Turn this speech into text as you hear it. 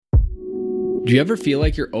Do you ever feel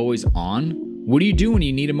like you're always on? What do you do when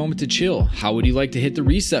you need a moment to chill? How would you like to hit the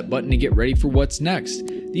reset button to get ready for what's next?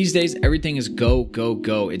 These days, everything is go, go,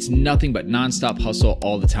 go. It's nothing but nonstop hustle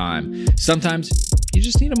all the time. Sometimes you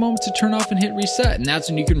just need a moment to turn off and hit reset, and that's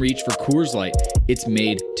when you can reach for Coors Light. It's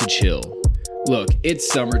made to chill. Look, it's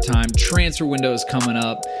summertime, transfer window is coming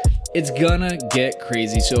up. It's gonna get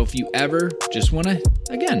crazy, so if you ever just wanna,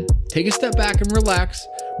 again, take a step back and relax,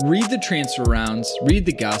 read the transfer rounds, read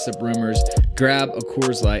the gossip rumors, grab a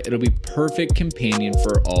Coors Light. It'll be perfect companion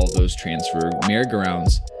for all those transfer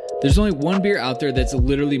merry-go-rounds. There's only one beer out there that's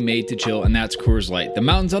literally made to chill, and that's Coors Light. The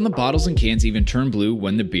mountains on the bottles and cans even turn blue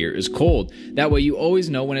when the beer is cold. That way you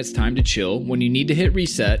always know when it's time to chill. When you need to hit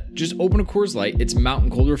reset, just open a Coors Light. It's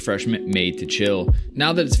mountain cold refreshment made to chill.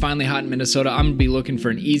 Now that it's finally hot in Minnesota, I'm going to be looking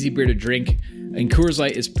for an easy beer to drink, and Coors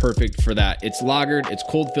Light is perfect for that. It's lagered, it's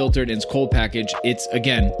cold filtered, and it's cold packaged. It's,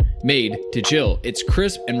 again, made to chill. It's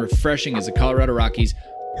crisp and refreshing as the Colorado Rockies.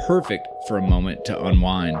 Perfect for a moment to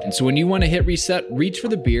unwind. And so when you want to hit reset, reach for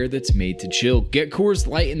the beer that's made to chill. Get Coors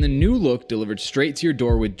Light in the new look delivered straight to your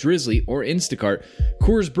door with Drizzly or Instacart.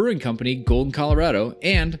 Coors Brewing Company, Golden, Colorado.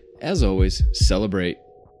 And, as always, celebrate.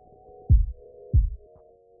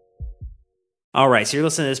 All right, so you're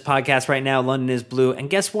listening to this podcast right now, London is Blue, and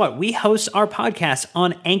guess what? We host our podcast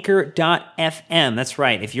on Anchor.fm. That's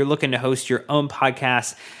right. If you're looking to host your own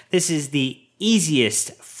podcast, this is the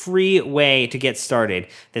easiest free way to get started.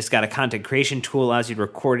 This got a content creation tool, allows you to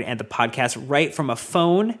record and the podcast right from a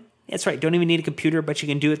phone. That's right, don't even need a computer, but you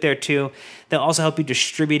can do it there too. They'll also help you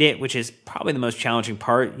distribute it, which is probably the most challenging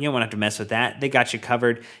part. You don't want to have to mess with that. They got you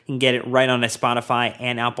covered. You can get it right on a Spotify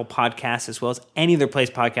and Apple Podcasts, as well as any other place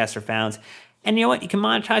podcasts are found. And you know what? You can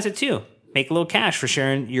monetize it too. Make a little cash for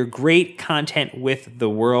sharing your great content with the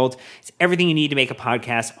world. It's everything you need to make a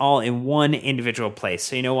podcast all in one individual place.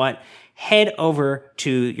 So you know what? Head over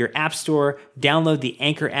to your app store, download the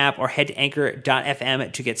Anchor app, or head to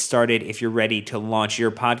anchor.fm to get started if you're ready to launch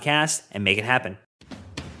your podcast and make it happen.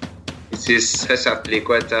 This is Cesar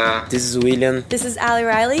Pliqueta. This is William. This is Ali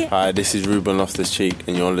Riley. Hi, this is Ruben Loftus-Cheek,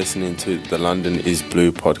 and you're listening to the London is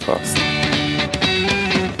Blue podcast.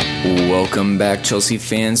 Welcome back, Chelsea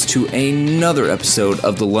fans, to another episode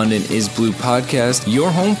of the London is Blue podcast,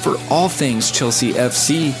 your home for all things Chelsea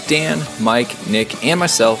FC. Dan, Mike, Nick, and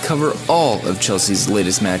myself cover all of Chelsea's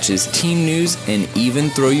latest matches, team news, and even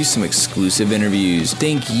throw you some exclusive interviews.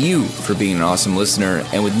 Thank you for being an awesome listener,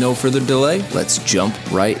 and with no further delay, let's jump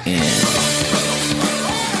right in.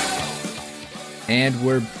 And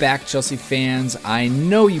we're back, Chelsea fans. I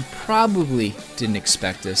know you probably didn't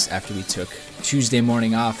expect us after we took Tuesday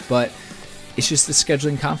morning off, but it's just the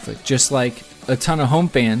scheduling conflict. Just like a ton of home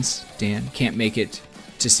fans, Dan, can't make it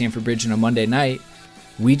to Stamford Bridge on a Monday night,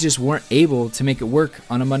 we just weren't able to make it work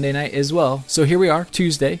on a Monday night as well. So here we are,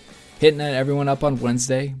 Tuesday, hitting everyone up on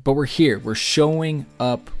Wednesday, but we're here. We're showing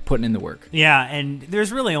up, putting in the work. Yeah, and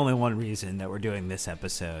there's really only one reason that we're doing this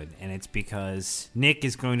episode, and it's because Nick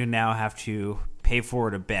is going to now have to pay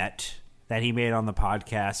forward a bet that he made on the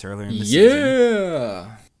podcast earlier in the season.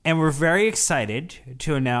 Yeah! And we're very excited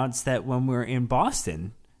to announce that when we're in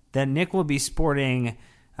Boston, that Nick will be sporting,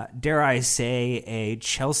 dare I say, a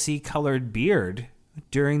Chelsea-colored beard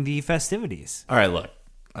during the festivities. All right, look.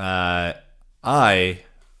 I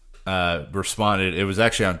responded. It was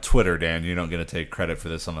actually on Twitter, Dan. You don't get to take credit for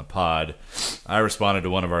this on the pod. I responded to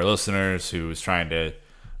one of our listeners who was trying to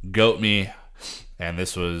goat me, and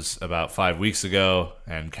this was about 5 weeks ago,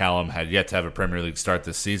 and Callum had yet to have a Premier League start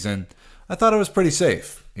this season. I thought it was pretty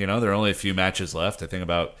safe. You know, there are only a few matches left. I think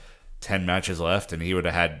about 10 matches left, and he would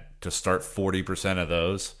have had to start 40% of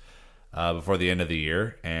those before the end of the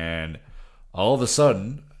year. And all of a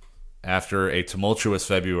sudden, after a tumultuous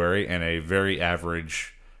February and a very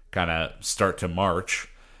average kind of start to March,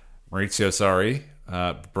 Maurizio Sarri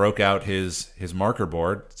broke out his marker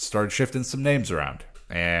board, started shifting some names around.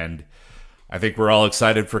 And I think we're all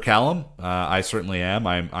excited for Callum. I certainly am.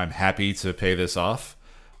 I'm happy to pay this off.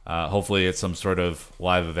 Hopefully it's some sort of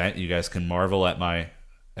live event. You guys can marvel at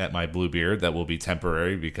my blue beard. That will be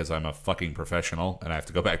temporary because I'm a fucking professional and I have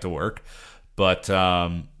to go back to work. But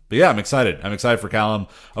yeah, I'm excited. I'm excited for Callum.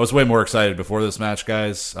 I was way more excited before this match,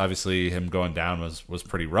 guys. Obviously, him going down was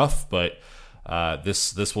pretty rough, but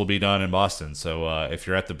this will be done in Boston. So if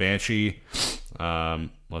you're at the Banshee,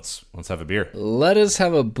 let's have a beer. Let us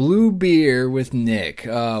have a blue beer with Nick.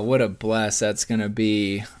 What a blast that's gonna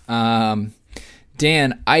be.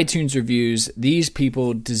 Dan, iTunes reviews, these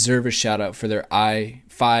people deserve a shout out for their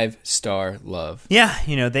 5-star love. Yeah,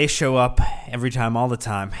 you know, they show up every time, all the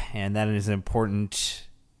time, and that is an important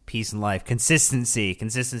peace and life.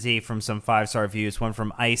 Consistency from some 5-star reviews. One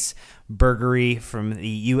from Ice Burgery from the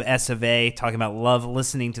US of A, talking about love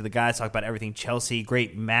listening to the guys talk about everything Chelsea,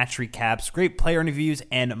 great match recaps, great player interviews,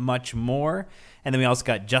 and much more. And then we also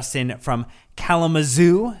got Justin from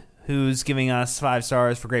Kalamazoo, who's giving us 5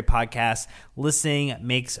 stars for great podcasts. Listening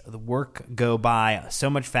makes the work go by so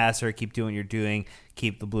much faster. Keep doing what you're doing.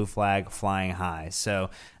 Keep the blue flag flying high. So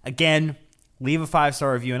again, leave a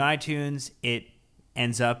 5-star review on iTunes. It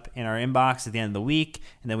ends up in our inbox at the end of the week,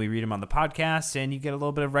 and then we read them on the podcast, and you get a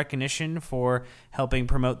little bit of recognition for helping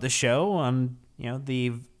promote the show on,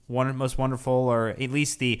 the most wonderful, or at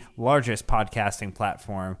least the largest podcasting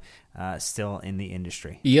platform still in the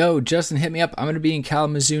industry. Yo, Justin, hit me up. I'm going to be in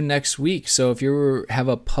Kalamazoo next week, so if you have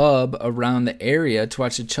a pub around the area to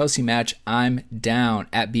watch the Chelsea match, I'm down.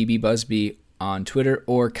 At BB Busby on Twitter,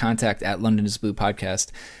 or contact at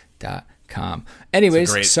LondonIsBluePodcast.com.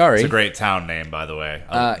 Anyways, sorry. It's a great town name, by the way.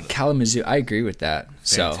 Kalamazoo, I agree with that.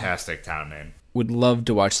 Fantastic town name. Would love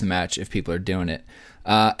to watch the match if people are doing it.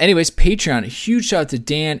 Anyways, Patreon. Huge shout out to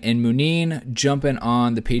Dan and Muneen jumping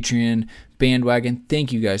on the Patreon bandwagon.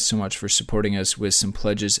 Thank you guys so much for supporting us with some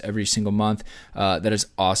pledges every single month. That is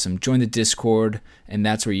awesome. Join the Discord, and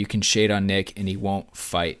that's where you can shade on Nick, and he won't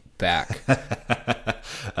fight back.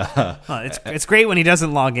 It's great when he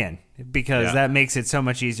doesn't log in, because that makes it so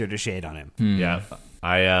much easier to shade on him. Yeah.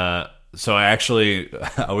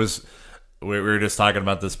 We were just talking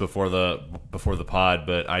about this before the pod,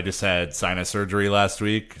 but I just had sinus surgery last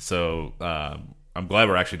week, so I'm glad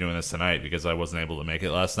we're actually doing this tonight, because I wasn't able to make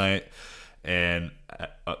it last night. And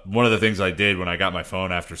one of the things I did when I got my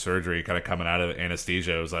phone after surgery, kind of coming out of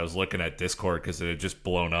anesthesia, was I was looking at Discord, because it had just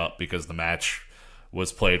blown up because the match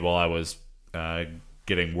was played while I was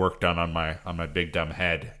getting work done on my big dumb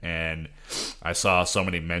head, and I saw so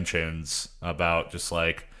many mentions about just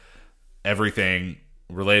like everything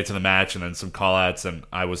related to the match, and then some call outs, and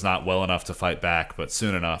I was not well enough to fight back, but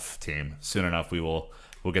soon enough, team, we'll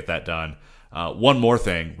get that done. One more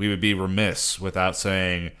thing, we would be remiss without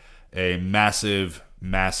saying a massive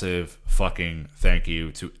fucking thank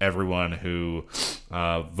you to everyone who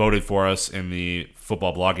voted for us in the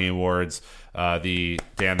Football Blogging Awards. The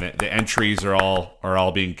entries are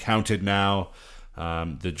all being counted now.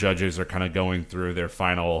 The judges are kind of going through their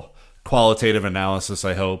final qualitative analysis,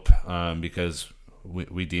 I hope, because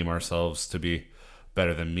we deem ourselves to be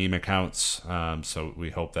better than meme accounts, so we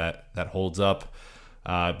hope that holds up.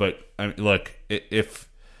 But I mean, look, if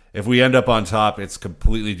we end up on top, it's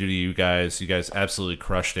completely due to you guys. You guys absolutely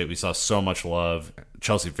crushed it. We saw so much love.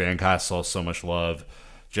 Chelsea Fancast saw so much love.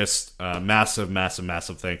 Just massive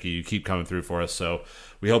thank you. You keep coming through for us, so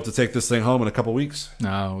we hope to take this thing home in a couple weeks.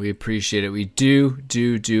 No, we appreciate it. We do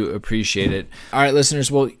appreciate it. All right, listeners.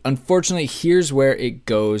 Well, unfortunately, here's where it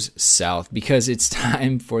goes south, because it's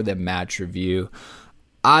time for the match review.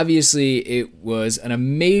 Obviously, it was an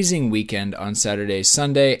amazing weekend on Saturday,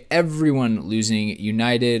 Sunday. Everyone losing: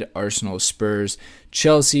 United, Arsenal, Spurs,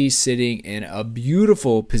 Chelsea sitting in a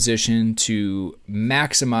beautiful position to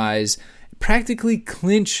maximize, practically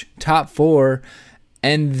clinch top 4.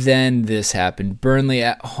 And then this happened. Burnley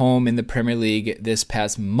at home in the Premier League this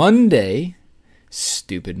past Monday.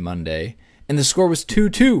 Stupid Monday. And the score was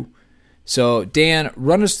 2-2. So, Dan,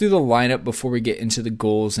 run us through the lineup before we get into the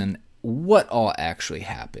goals and what all actually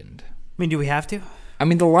happened. I mean, do we have to? I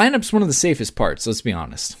mean, the lineup's one of the safest parts, let's be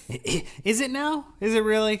honest. Is it now? Is it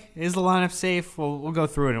really? Is the lineup safe? We'll go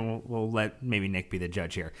through it, and we'll let maybe Nick be the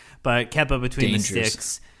judge here. But Kepa between Dangerous. the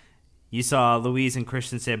sticks. You saw Luiz and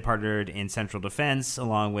Christensen partnered in central defense,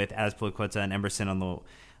 along with Azpilicueta and Emerson on the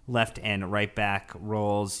left and right back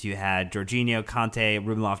roles. You had Jorginho, Conte,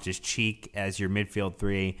 Ruben Loftus-Cheek as your midfield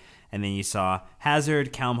 3. And then you saw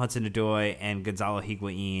Hazard, Callum Hudson-Odoi, and Gonzalo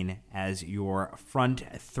Higuain as your front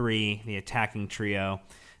 3, the attacking trio,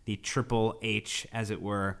 the Triple H, as it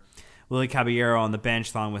were. Willy Caballero on the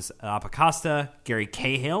bench, along with Apacosta, Gary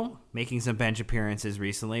Cahill making some bench appearances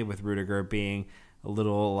recently, with Rudiger being a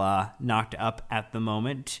little knocked up at the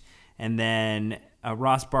moment. And then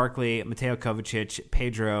Ross Barkley, Mateo Kovacic,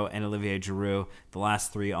 Pedro, and Olivier Giroud, the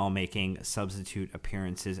last 3 all making substitute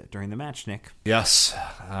appearances during the match, Nick. Yes,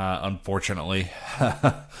 unfortunately.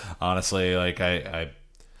 Honestly, like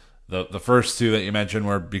the first 2 that you mentioned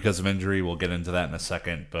were because of injury. We'll get into that in a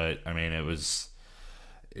second. But, I mean, it was,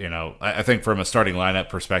 I think from a starting lineup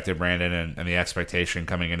perspective, Brandon, and the expectation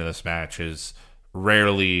coming into this match is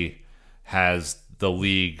rarely has the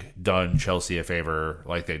league done Chelsea a favor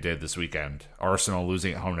like they did this weekend. Arsenal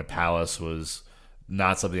losing at home to Palace was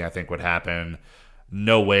not something I think would happen.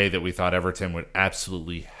 No way that we thought Everton would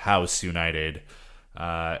absolutely house United.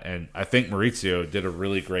 And I think Maurizio did a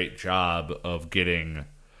really great job of getting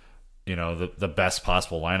the best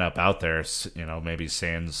possible lineup out there. Maybe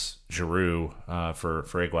sans Giroud for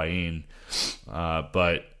Higuain,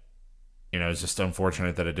 but it's just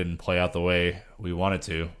unfortunate that it didn't play out the way we wanted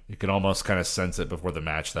to. You could almost kind of sense it before the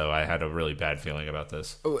match, though. I had a really bad feeling about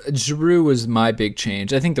this. Giroud was my big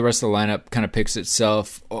change. I think the rest of the lineup kind of picks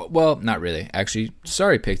itself. Well, not really. Actually,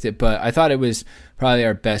 Sarri picked it, but I thought it was probably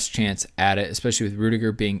our best chance at it, especially with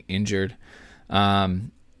Rudiger being injured. I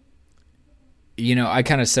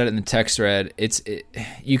kind of said it in the text thread.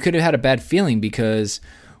 You could have had a bad feeling because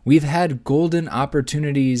we've had golden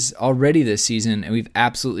opportunities already this season, and we've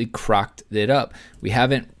absolutely crocked it up. We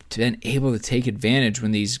haven't been able to take advantage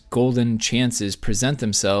when these golden chances present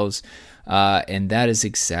themselves, and that is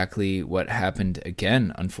exactly what happened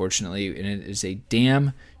again, unfortunately. And it is a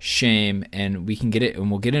damn shame, and we can get it, and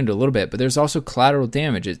we'll get into it a little bit. But there's also collateral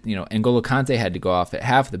damage. N'Golo Kante had to go off at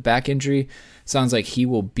half. The back injury sounds like he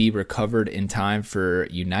will be recovered in time for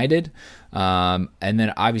United. And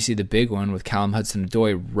then obviously the big one with Callum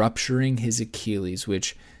Hudson-Odoi rupturing his Achilles,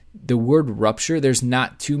 which the word rupture, there's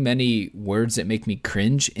not too many words that make me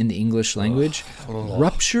cringe in the English language.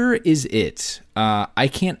 Rupture is it. I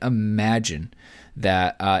can't imagine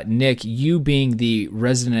that, Nick, you being the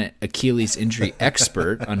resident Achilles injury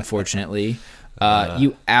expert, unfortunately,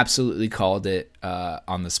 you absolutely called it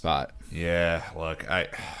on the spot. Yeah, look,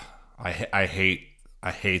 I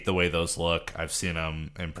hate the way those look. I've seen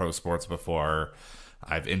them in pro sports before.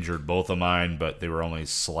 I've injured both of mine, but they were only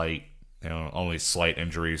slight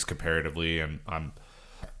injuries comparatively, and I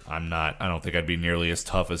don't think I'd be nearly as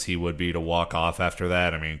tough as he would be to walk off after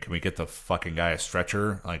that. I mean, can we get the fucking guy a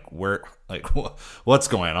stretcher? What's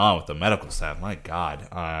going on with the medical staff? My God.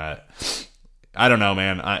 I don't know,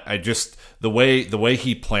 man. I just the way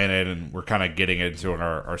he planted, and we're kind of getting into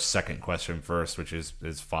our second question first, which is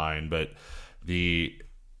fine, but the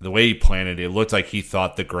way he planted, it looked like he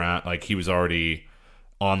thought the ground, like he was already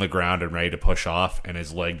on the ground and ready to push off, and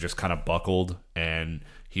his leg just kind of buckled, and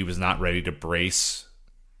he was not ready to brace,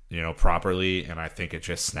 properly, and I think it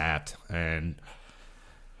just snapped, and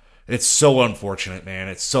it's so unfortunate, man.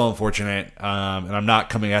 It's so unfortunate, and I'm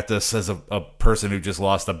not coming at this as a person who just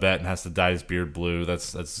lost a bet and has to dye his beard blue.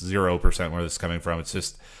 That's 0% where this is coming from. It's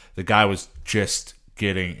just the guy was just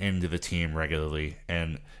getting into the team regularly,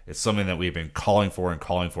 and it's something that we've been calling for, and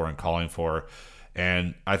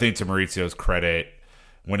I think to Maurizio's credit,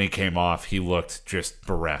 when he came off, he looked just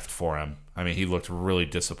bereft for him. I mean, he looked really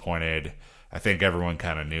disappointed. I think everyone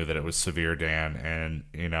kind of knew that it was severe, Dan, and,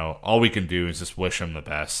 all we can do is just wish him the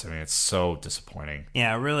best. I mean, it's so disappointing.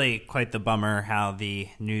 Yeah, really quite the bummer how the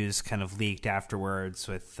news kind of leaked afterwards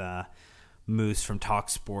with Moose from Talk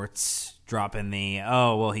Sports dropping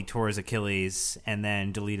he tore his Achilles, and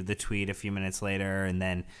then deleted the tweet a few minutes later, and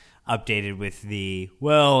then updated with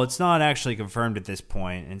it's not actually confirmed at this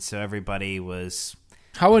point, and so everybody was...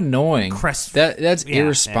 How annoying. That's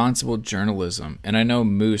irresponsible journalism. And I know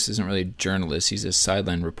Moose isn't really a journalist. He's a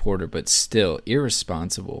sideline reporter, but still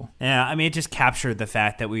irresponsible. Yeah, I mean, it just captured the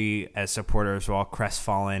fact that we, as supporters, were all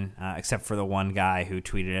crestfallen, except for the one guy who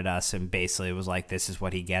tweeted at us and basically was like, this is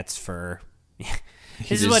what he gets for...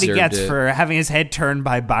 this is what he gets for having his head turned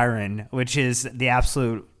by Byron, which is the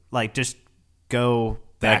absolute, just go...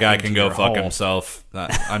 That guy can go fuck himself.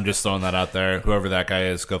 I'm just throwing that out there. Whoever that guy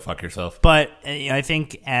is, go fuck yourself. But I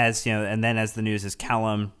think as the news, as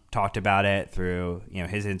Callum talked about it through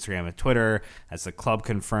his Instagram and Twitter, as the club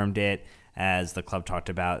confirmed it, as the club talked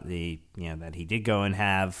about that he did go and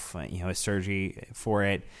have a surgery for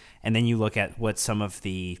it, and then you look at what some of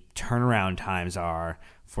the turnaround times are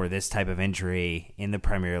for this type of injury in the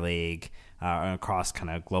Premier League across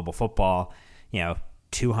kind of global football.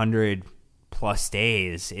 200 plus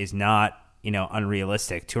days is not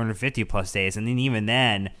unrealistic. 250 plus days, and then even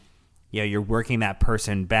then, you're working that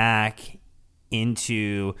person back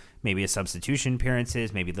into maybe a substitution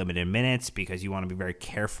appearances, maybe limited minutes, because you want to be very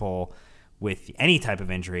careful with any type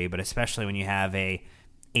of injury, but especially when you have a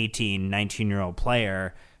 18, 19-year-old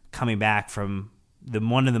player coming back from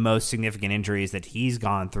one of the most significant injuries that he's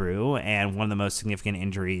gone through, and one of the most significant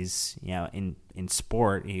injuries, in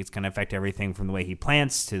sport. It's going to affect everything from the way he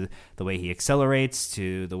plants to the way he accelerates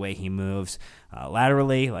to the way he moves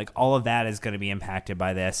laterally. All of that is going to be impacted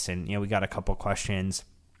by this. And we got a couple questions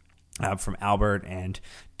from Albert and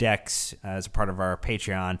Dex as a part of our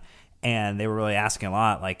Patreon, and they were really asking a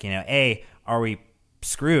lot, are we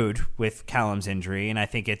screwed with Callum's injury? And I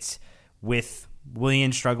think it's with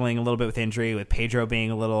Willian struggling a little bit with injury, with Pedro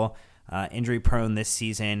being a little injury prone this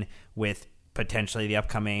season, with potentially the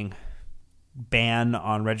upcoming ban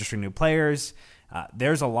on registering new players.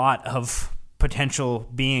 There's a lot of potential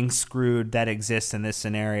being screwed that exists in this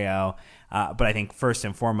scenario. But I think first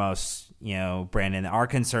and foremost, Brandon, our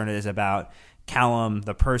concern is about Callum,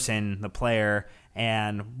 the person, the player,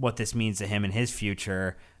 and what this means to him in his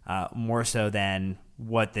future, more so than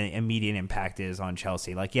what the immediate impact is on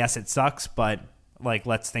Chelsea. Like, yes, it sucks, but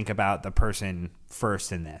let's think about the person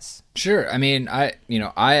first in this. Sure. I mean, I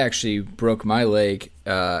actually broke my leg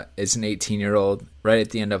as an 18-year-old right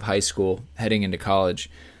at the end of high school, heading into college,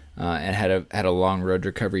 and had a long road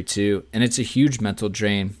recovery too. And it's a huge mental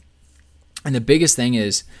drain. And the biggest thing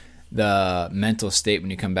is the mental state when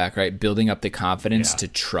you come back, right? Building up the confidence to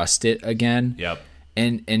trust it again. Yep.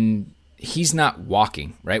 And he's not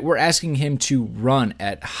walking, right? We're asking him to run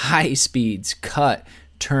at high speeds, cut,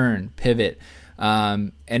 turn, pivot.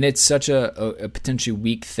 And it's such a potentially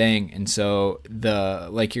weak thing. And so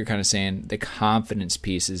like you're kind of saying, the confidence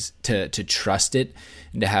piece is to trust it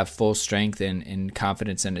and to have full strength and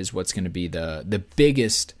confidence in is what's going to be the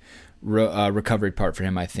biggest recovery part for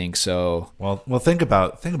him, I think. So well, think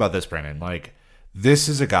about this, Brandon. Like, this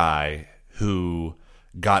is a guy who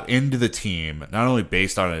got into the team not only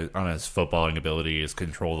based on his footballing ability, his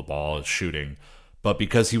control of the ball, his shooting, but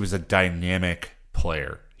because he was a dynamic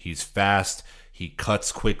player. He's fast. He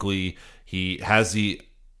cuts quickly. He has the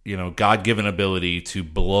God-given ability to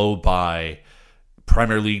blow by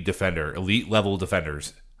Premier League defender, elite level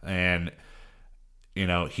defenders, and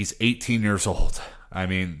he's 18 years old. I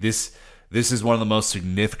mean, this is one of the most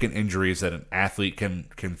significant injuries that an athlete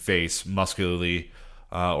can face muscularly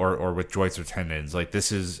or with joints or tendons. Like,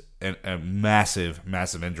 this is a massive,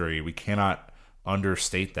 massive injury. We cannot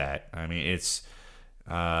understate that. I mean, it's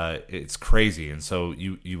crazy. And so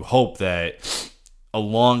you hope that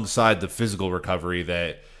alongside the physical recovery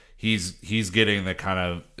that he's getting the kind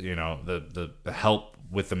of, the help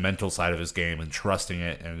with the mental side of his game and trusting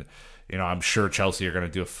it. And, I'm sure Chelsea are going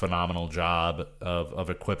to do a phenomenal job of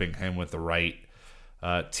equipping him with the right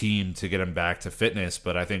team to get him back to fitness.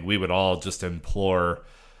 But I think we would all just implore,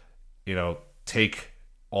 take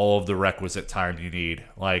all of the requisite time you need.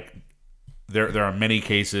 Like, there are many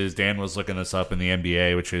cases. Dan was looking this up in the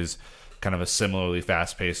NBA, which is kind of a similarly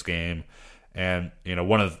fast-paced game. And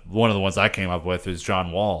one of the ones I came up with is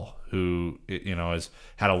John Wall, who has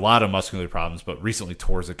had a lot of muscular problems, but recently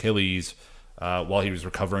tore his Achilles while he was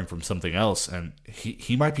recovering from something else, and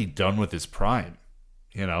he might be done with his prime.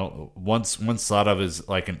 Once thought of as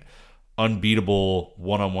like an unbeatable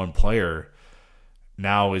one-on-one player,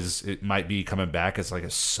 now it might be coming back as like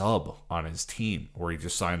a sub on his team, where he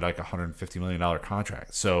just signed like a $150 million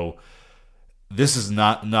contract. So this is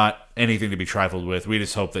not anything to be trifled with. We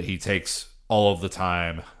just hope that he takes all of the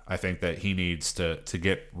time I think that he needs to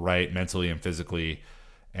get right mentally and physically.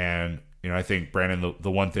 And I think Brandon,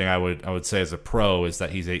 the one thing I would say as a pro is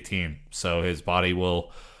that he's 18, so his body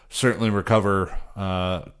will certainly recover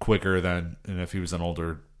quicker than if he was an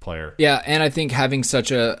older player. Yeah, and I think having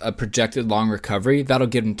such a projected long recovery, that'll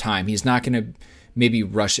give him time. He's not going to maybe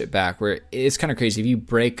rush it back, where it's kind of crazy. If you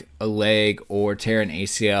break a leg or tear an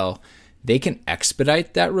ACL, they can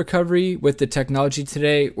expedite that recovery with the technology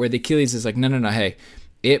today, where the Achilles is like, no, hey,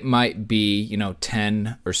 it might be,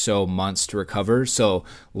 10 or so months to recover. So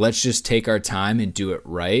let's just take our time and do it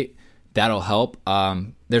right. That'll help.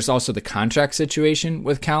 There's also the contract situation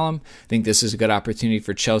with Callum. I think this is a good opportunity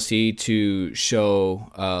for Chelsea to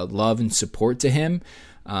show love and support to him.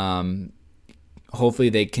 Hopefully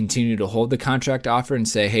they continue to hold the contract offer and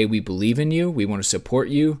say, hey, we believe in you. We want to support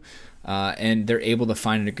you. And they're able to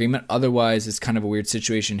find an agreement. Otherwise, it's kind of a weird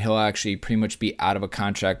situation. He'll actually pretty much be out of a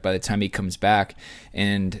contract by the time he comes back.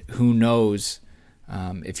 And who knows,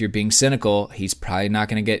 if you're being cynical, he's probably not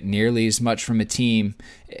going to get nearly as much from a team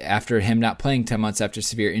after him not playing 10 months after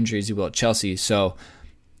severe injuries he will at Chelsea. So,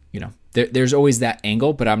 there's always that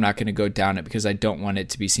angle, but I'm not going to go down it because I don't want it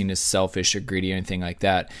to be seen as selfish or greedy or anything like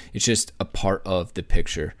that. It's just a part of the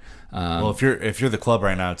picture. Well, if you're the club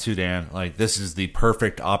right now too, Dan, like, this is the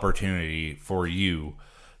perfect opportunity for you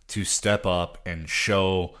to step up and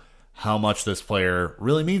show how much this player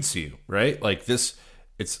really means to you, right? Like, this,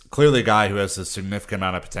 it's clearly a guy who has a significant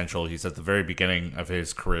amount of potential. He's at the very beginning of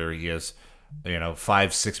his career. He has,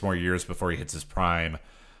 5-6 more years before he hits his prime.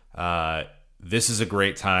 This is a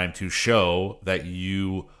great time to show that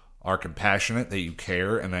you are compassionate, that you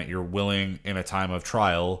care, and that you're willing in a time of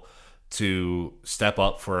trial to step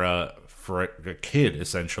up for a kid,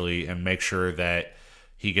 essentially, and make sure that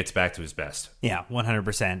he gets back to his best. Yeah,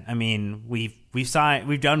 100%. I mean, we've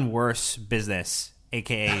done worse business,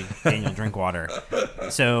 aka Daniel Drinkwater.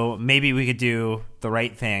 So maybe we could do the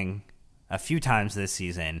right thing a few times this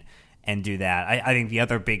season and do that. I think the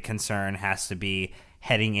other big concern has to be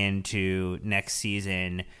heading into next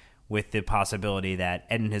season with the possibility that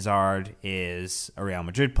Eden Hazard is a Real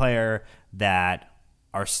Madrid player, that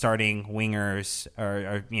our starting wingers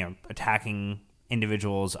or attacking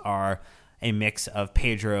individuals are a mix of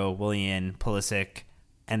Pedro, Willian, Pulisic,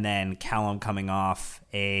 and then Callum coming off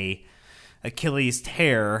a Achilles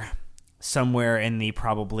tear somewhere in the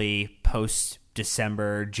probably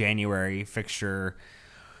post-December, January fixture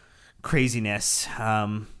craziness.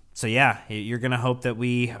 So yeah, you're going to hope that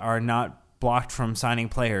we are not blocked from signing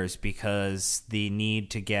players, because the need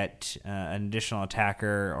to get an additional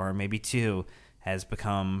attacker or maybe two has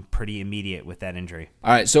become pretty immediate with that injury.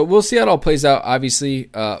 All right, so we'll see how it all plays out, obviously,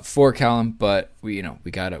 for Callum, but we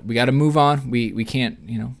gotta move on. We can't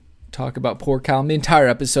talk about poor Callum the entire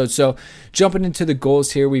episode. So jumping into the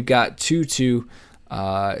goals here, we've got 2-2.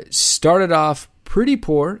 Started off pretty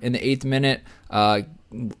poor in the 8th minute.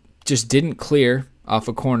 Just didn't clear off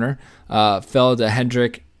a corner. Fell to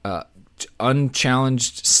Hendrick.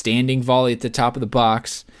 Unchallenged standing volley at the top of the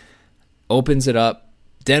box. Opens it up.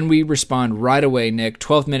 Then we respond right away, Nick.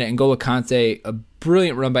 12th minute, N'Golo Kante, a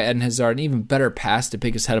brilliant run by Eden Hazard, an even better pass to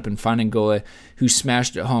pick his head up and find N'Golo, who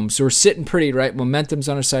smashed it home. So we're sitting pretty, right? Momentum's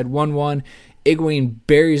on our side, 1-1. Higuain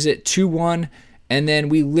buries it, 2-1. And then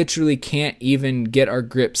we literally can't even get our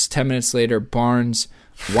grips. 10 minutes later, Barnes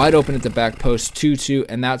wide open at the back post, 2-2,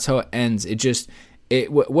 and that's how it ends.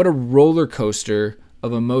 What a roller coaster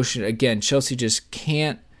of emotion. Again, Chelsea just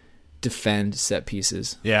can't defend set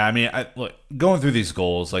pieces. Yeah, I mean, look, going through these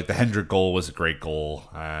goals, like the Hendrick goal was a great goal.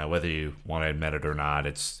 Whether you want to admit it or not,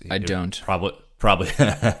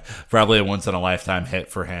 probably a once in a lifetime hit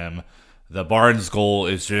for him. The Barnes goal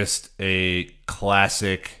is just a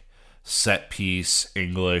classic set piece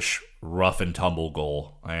English rough and tumble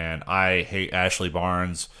goal, and I hate Ashley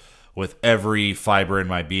Barnes with every fiber in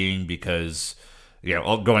my being, because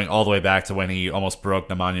going all the way back to when he almost broke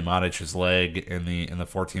Nemanja Matic's leg in the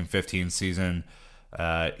 14-15 season.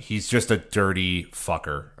 He's just a dirty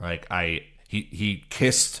fucker. Like he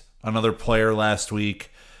kissed another player last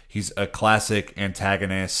week. He's a classic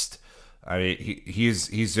antagonist. I mean,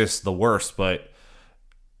 he's just the worst. But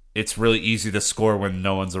it's really easy to score when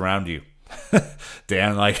no one's around you.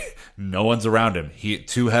 Dan, like, no one's around him. He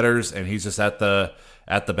 2 headers and he's just at the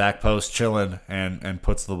back post chilling and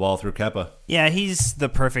puts the ball through Kepa. Yeah, he's the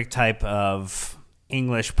perfect type of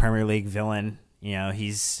English Premier League villain.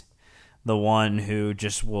 He's the one who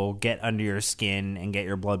just will get under your skin and get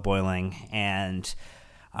your blood boiling. And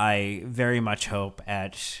I very much hope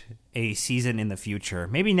at a season in the future,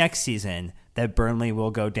 maybe next season, that Burnley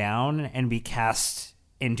will go down and be cast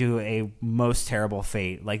into a most terrible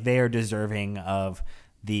fate. Like, they are deserving of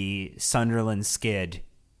the Sunderland skid,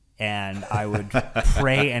 and I would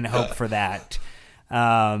pray and hope for that.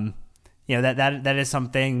 That is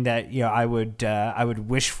something that I would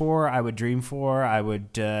wish for, I would dream for, I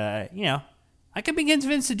would I could be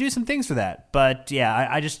convinced to do some things for that. But yeah,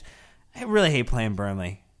 I really hate playing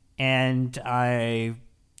Burnley, and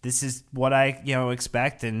this is what I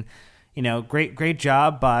expect. And great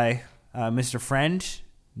job by Mr. Friend.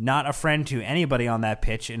 Not a friend to anybody on that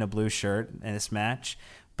pitch in a blue shirt in this match,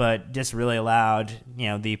 but just really allowed,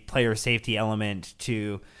 the player safety element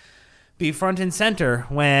to be front and center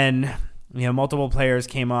when, multiple players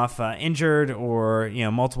came off injured, or,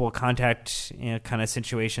 multiple contact, kind of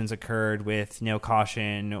situations occurred with no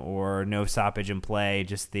caution or no stoppage in play.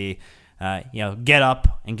 Just the, get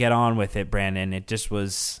up and get on with it, Brandon. It just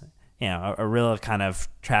was, a real kind of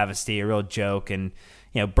travesty, a real joke. And,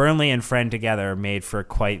 Burnley and Friend together made for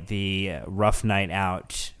quite the rough night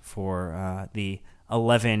out for the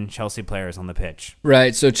 11 Chelsea players on the pitch.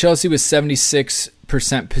 Right, so Chelsea was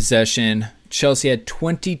 76% possession. Chelsea had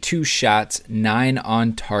 22 shots, 9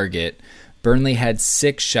 on target. Burnley had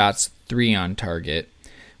 6 shots, 3 on target.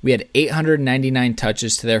 We had 899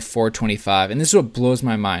 touches to their 425, and this is what blows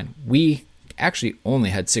my mind. We actually only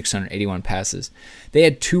had 681 passes. They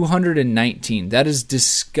had 219. That is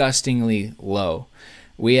disgustingly low.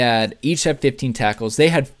 We each had 15 tackles. They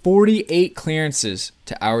had 48 clearances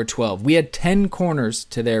to our 12. We had 10 corners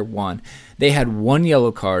to their 1. They had 1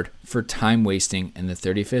 yellow card for time wasting in the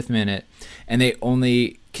 35th minute, and they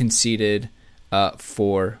only conceded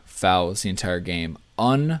 4 fouls the entire game.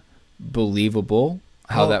 Unbelievable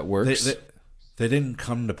how that works. They didn't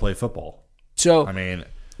come to play football. So I mean,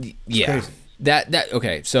 yeah. Crazy.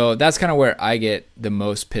 Okay, so that's kind of where I get the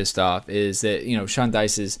most pissed off, is that Sean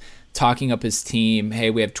Dice is talking up his team. Hey,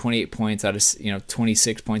 we have 28 points out of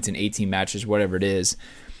 26 points in 18 matches, whatever it is.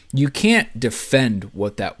 You can't defend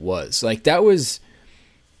what that was. That was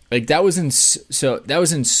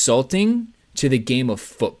insulting to the game of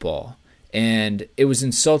football, and it was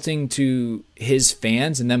insulting to his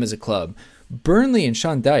fans and them as a club. Burnley and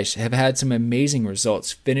Sean Dyche have had some amazing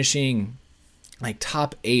results, finishing like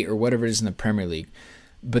top 8 or whatever it is in the Premier League.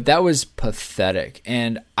 But that was pathetic.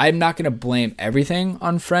 And I'm not going to blame everything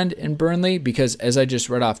on Friend and Burnley because, as I just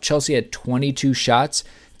read off, Chelsea had 22 shots,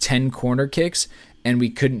 10 corner kicks, and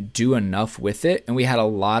we couldn't do enough with it. And we had a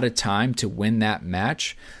lot of time to win that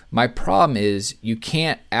match. My problem is you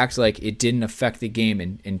can't act like it didn't affect the game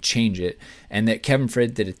and change it, and that Kevin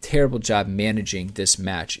Friend did a terrible job managing this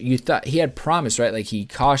match. You thought he had promise, right? Like he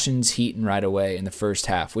cautions Heaton right away in the first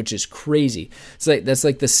half, which is crazy. It's like that's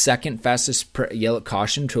like the second fastest yellow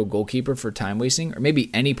caution to a goalkeeper for time wasting, or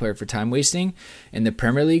maybe any player for time wasting in the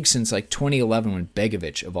Premier League since like 2011 when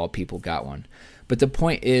Begovic of all people got one. But the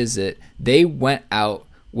point is that they went out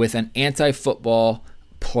with an anti-football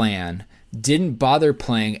plan, didn't bother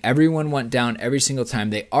playing. Everyone went down every single time.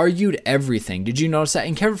 They argued everything. Did you notice that?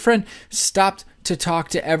 And Kevin Friend stopped to talk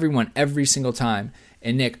to everyone every single time.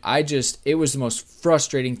 And Nick, it was the most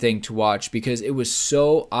frustrating thing to watch because it was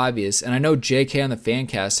so obvious. And I know JK on the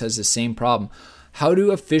Fancast has the same problem. How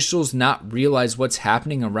do officials not realize what's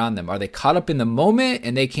happening around them? Are they caught up in the moment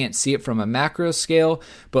and they can't see it from a macro scale?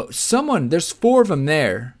 But there's 4 of them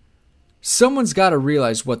there. Someone's got to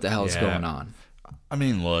realize what the hell's going on. I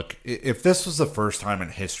mean, look, if this was the first time in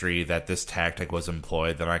history that this tactic was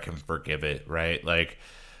employed, then I can forgive it, right? Like,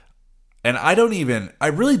 and I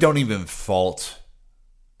really don't even fault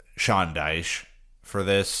Sean Dyche for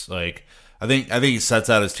this. Like, I think he sets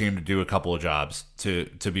out his team to do a couple of jobs, to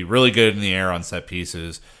be really good in the air on set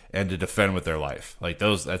pieces and to defend with their life. Like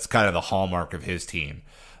that's kind of the hallmark of his team.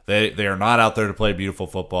 They are not out there to play beautiful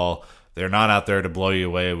football. They're not out there to blow you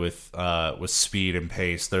away with speed and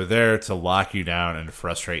pace. They're there to lock you down and to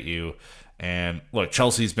frustrate you. And look,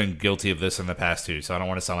 Chelsea's been guilty of this in the past too, so I don't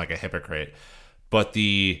want to sound like a hypocrite. But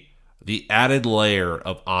the added layer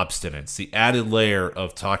of obstinance, the added layer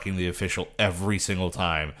of talking to the official every single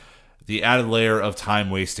time, the added layer of time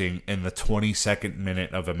wasting in the 22nd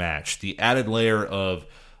minute of a match, the added layer of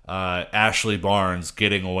Ashley Barnes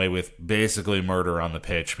getting away with basically murder on the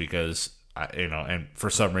pitch because, and for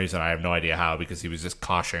some reason I have no idea how, because he was just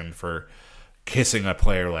cautioned for kissing a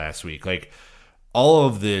player last week. Like, all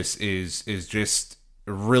of this is just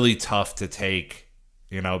really tough to take,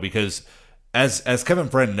 because as Kevin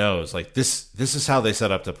Friend knows, like this is how they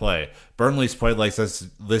set up to play. Burnley's played like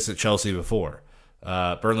this at Chelsea before.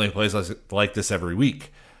 Burnley plays like this every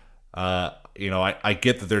week. I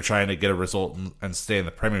get that they're trying to get a result and stay in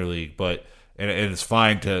the Premier League, but and it's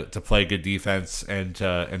fine to play good defense and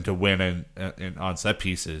to win on set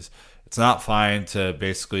pieces. It's not fine to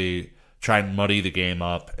basically try and muddy the game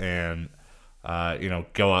up and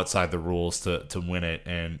go outside the rules to win it.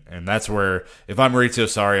 And that's where, if I'm Maurizio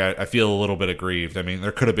Sarri, I feel a little bit aggrieved. I mean,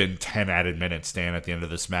 there could have been 10 added minutes, Dan, at the end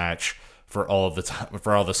of this match for all of the time,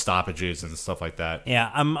 for all the stoppages and stuff like that. Yeah,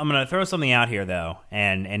 I'm going to throw something out here though,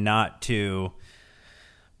 and not to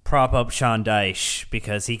prop up Sean Dyche,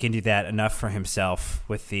 because he can do that enough for himself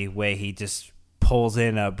with the way he just pulls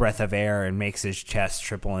in a breath of air and makes his chest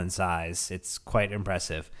triple in size. It's quite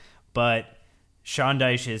impressive. But Sean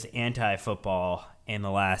Dyche's anti-football in the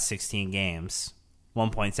last 16 games,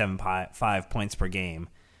 1.75 points per game,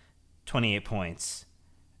 28 points.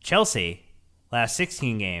 Chelsea, last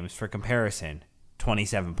 16 games, for comparison,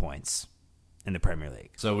 27 points in the Premier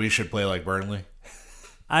League. So we should play like Burnley?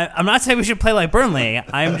 I'm not saying we should play like Burnley.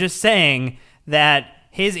 I'm just saying that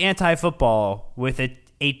his anti-football with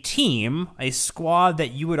a team, a squad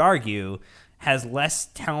that you would argue has less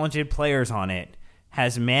talented players on it,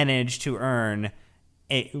 has managed to earn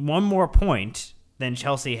one more point than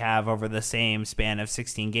Chelsea have over the same span of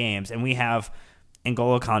 16 games. And we have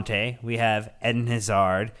N'Golo Kante, we have Eden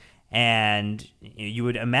Hazard, and you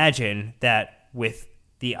would imagine that with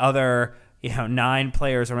the other 9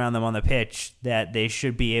 players around them on the pitch, that they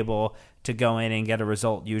should be able to go in and get a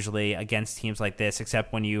result usually against teams like this,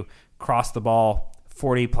 except when you cross the ball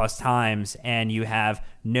 40 plus times and you have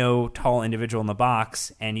no tall individual in the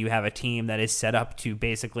box and you have a team that is set up to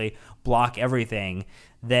basically block everything,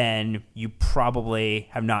 then you probably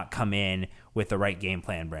have not come in with the right game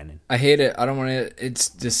plan, Brandon. I hate it. I don't want to. It's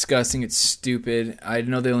disgusting. It's stupid. I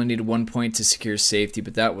know they only needed 1 point to secure safety,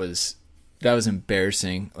 but that was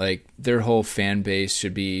embarrassing. Like, their whole fan base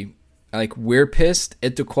should be like, we're pissed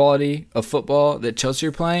at the quality of football that Chelsea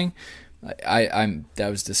are playing. That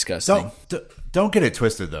was disgusting. Don't get it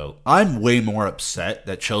twisted though. I'm way more upset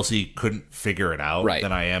that Chelsea couldn't figure it out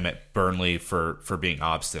than I am at Burnley for being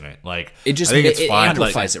obstinate. Like, it just it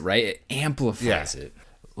amplifies it, right? It amplifies it.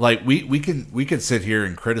 Like, we can sit here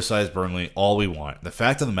and criticize Burnley all we want. The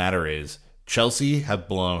fact of the matter is, Chelsea have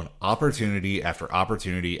blown opportunity after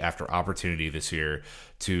opportunity after opportunity this year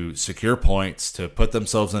to secure points, to put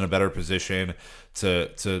themselves in a better position, to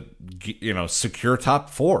secure top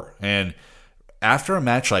 4. And after a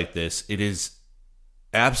match like this, it is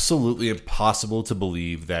absolutely impossible to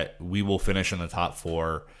believe that we will finish in the top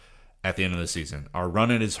 4 at the end of the season. Our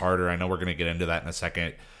run-in is harder. I know we're going to get into that in a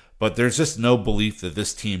second, but there's just no belief that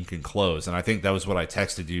this team can close. And I think that was what I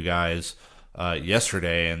texted you guys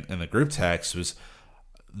yesterday in the group text. Was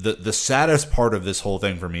the saddest part of this whole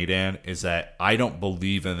thing for me, Dan, is that I don't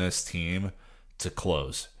believe in this team to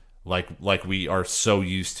close like we are so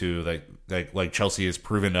used to, like Chelsea has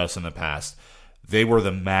proven to us in the past. They were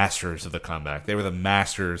the masters of the comeback. They were the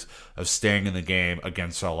masters of staying in the game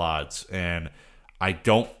against all odds. And I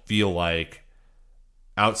don't feel like,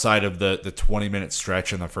 outside of the 20-minute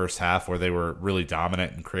stretch in the first half where they were really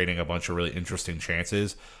dominant and creating a bunch of really interesting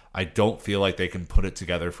chances, I don't feel like they can put it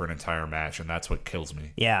together for an entire match, and that's what kills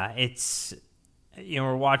me. Yeah, it's,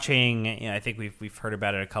 we're watching, I think we've heard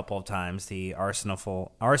about it a couple of times, the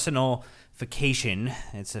Arsenalification,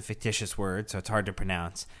 it's a fictitious word, so it's hard to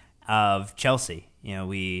pronounce, of Chelsea.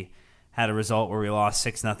 We had a result where we lost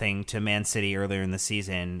 6-0 to Man City earlier in the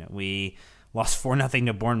season. We lost 4-0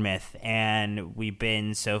 to Bournemouth, and we've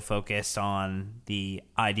been so focused on the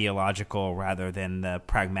ideological rather than the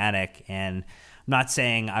pragmatic. And I'm not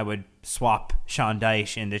saying I would swap Sean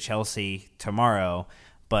Dyche into Chelsea tomorrow,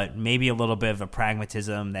 but maybe a little bit of a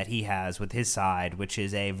pragmatism that he has with his side, which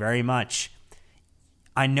is a very much,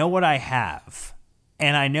 I know what I have.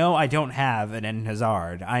 And I know I don't have an Eden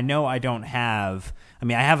Hazard. I know I don't have,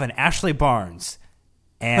 I have an Ashley Barnes,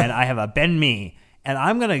 and I have a Ben Mee, and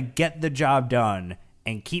I'm going to get the job done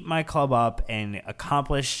and keep my club up and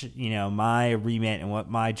accomplish, my remit and what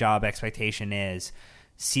my job expectation is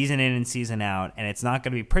season in and season out. And it's not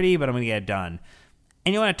going to be pretty, but I'm going to get it done.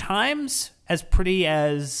 And, at times, as pretty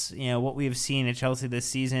as, what we've seen at Chelsea this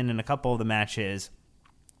season in a couple of the matches,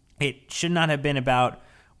 it should not have been about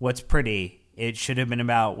what's pretty. It should have been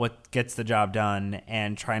about what gets the job done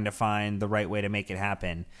and trying to find the right way to make it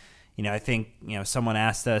happen. I think, someone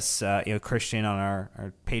asked us, Christian on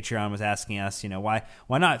our Patreon was asking us, why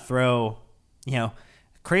not throw,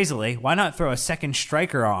 crazily, why not throw a second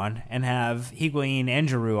striker on and have Higuain and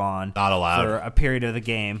Giroud on? Not allowed. For a period of the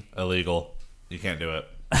game. Illegal. You can't do it.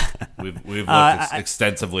 We've looked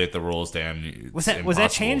extensively at the rules, Dan. Was that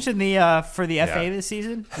changed in the for the FA this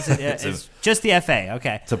season? It's just the FA?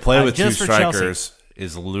 Okay. To play with 2 strikers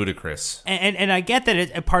is ludicrous. And I get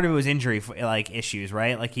that part of it was injury issues,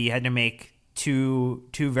 right? Like he had to make two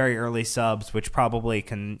very early subs, which probably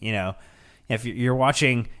can, if you're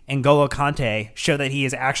watching N'Golo Kante show that he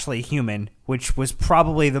is actually human, which was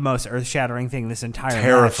probably the most earth-shattering thing this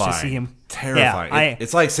entire match to see him. Terrifying. Yeah,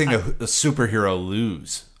 it's like seeing a superhero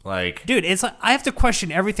lose. Dude, it's like I have to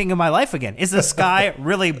question everything in my life again. Is the sky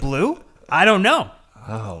really blue? I don't know.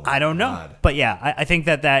 Oh, I don't know. God. But yeah, I think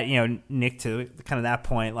that Nick, to kind of that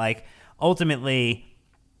point, ultimately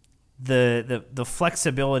the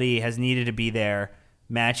flexibility has needed to be there,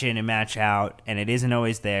 match in and match out, and it isn't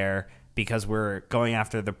always there because we're going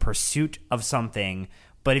after the pursuit of something.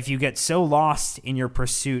 But if you get so lost in your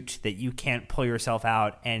pursuit that you can't pull yourself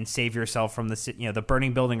out and save yourself from the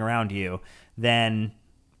burning building around you, then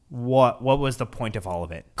what was the point of all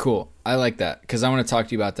of it? Cool. I like that because I want to talk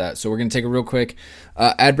to you about that. So we're going to take a real quick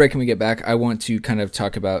ad break. When we get back, I want to kind of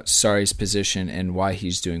talk about Sarri's position and why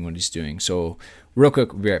he's doing what he's doing. So real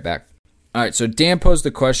quick, we'll be right back. All right. So Dan posed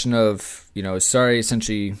the question of, is Sarri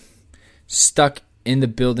essentially stuck in the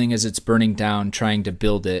building as it's burning down, trying to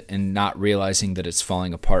build it and not realizing that it's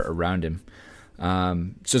falling apart around him.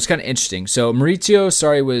 So it's kind of interesting. So Maurizio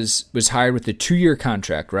Sarri was hired with a 2-year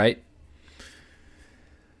contract, right?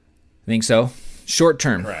 I think so. Short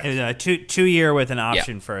term. Correct. It was a 2-year with an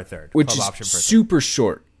option for a third. Which is super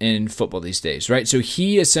short in football these days, right? So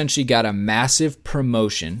he essentially got a massive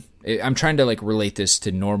promotion. I'm trying to relate this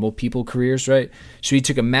to normal people careers, right? So he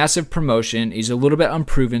took a massive promotion. He's a little bit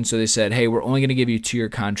unproven, so they said, hey, we're only going to give you a 2-year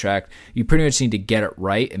contract. You pretty much need to get it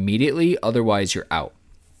right immediately, otherwise you're out.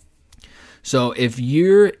 So if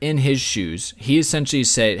you're in his shoes, he essentially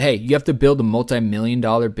said, hey, you have to build a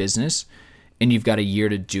multi-million-dollar business, and you've got a year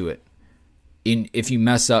to do it. If you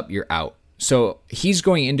mess up, you're out. So he's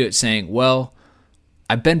going into it saying, well,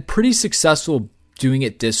 I've been pretty successful doing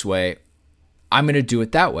it this way. I'm going to do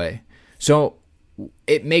it that way. So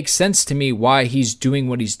it makes sense to me why he's doing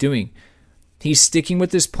what he's doing. He's sticking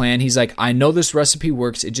with this plan. He's like, I know this recipe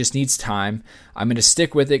works. It just needs time. I'm going to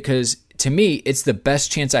stick with it because, to me, it's the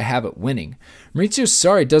best chance I have at winning. Maurizio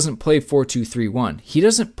Sarri doesn't play 4-2-3-1. He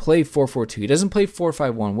doesn't play 4-4-2. He doesn't play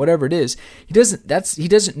 4-5-1, whatever it is. He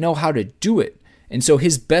doesn't know how to do it. And so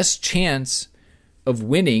his best chance of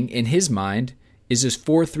winning, in his mind, is this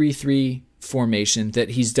 4-3-3 formation that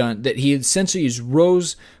he's done, that he essentially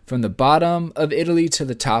rose from the bottom of Italy to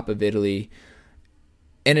the top of Italy,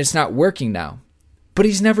 and it's not working now. But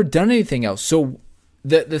he's never done anything else. So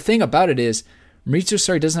the thing about it is, Maurizio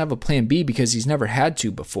Sarri doesn't have a plan B because he's never had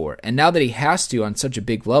to before. And now that he has to on such a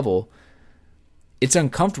big level, it's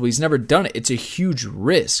uncomfortable. He's never done it. It's a huge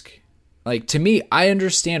risk. Like, to me, I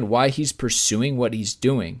understand why he's pursuing what he's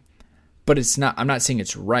doing, but I'm not saying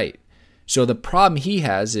it's right. So the problem he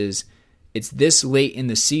has is, it's this late in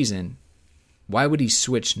the season. Why would he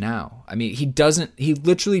switch now? I mean, he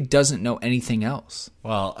literally doesn't know anything else.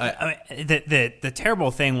 Well, I mean, the terrible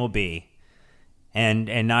thing will be,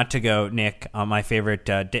 and not to go, Nick, on my favorite,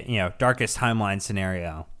 darkest timeline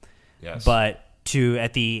scenario. Yes. But to,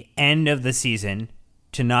 at the end of the season,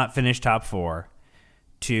 to not finish top 4,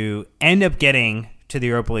 to end up getting to the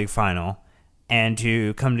Europa League final, and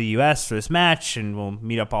to come to the U.S. for this match, and we'll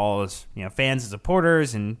meet up all as fans and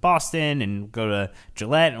supporters in Boston, and go to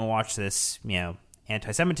Gillette, and we'll watch this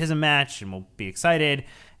anti-Semitism match, and we'll be excited,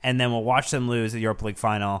 and then we'll watch them lose the Europa League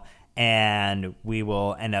final, and we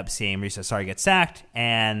will end up seeing Maurizio Sarri get sacked,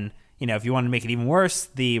 and if you want to make it even worse,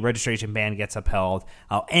 the registration ban gets upheld,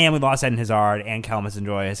 and we lost Eden Hazard, and Kalamazoo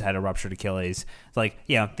has had a ruptured Achilles. It's like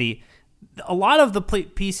a lot of the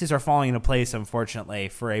pieces are falling into place, unfortunately,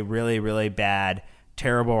 for a really, really bad,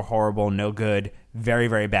 terrible, horrible, no good, very,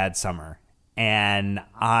 very bad summer. And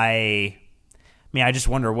I just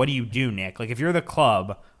wonder, what do you do, Nick? Like, if you're the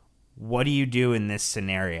club, what do you do in this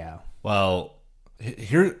scenario? Well,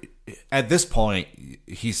 here at this point,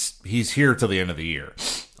 he's here till the end of the year.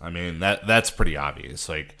 I mean, that's pretty obvious.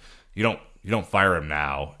 Like, you don't fire him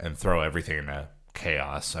now and throw everything into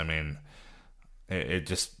chaos. I mean,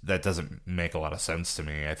 that doesn't make a lot of sense to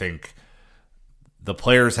me. I think the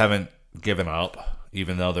players haven't given up,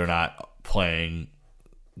 even though they're not playing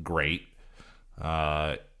great.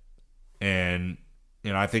 And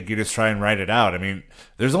I think you just try and write it out. I mean,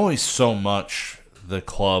 there's only so much the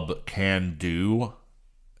club can do,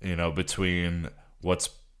 between what's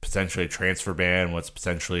potentially a transfer ban, what's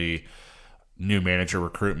potentially new manager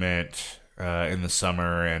recruitment in the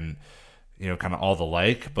summer, and kind of all the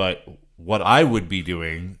like. But what I would be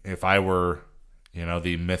doing if I were,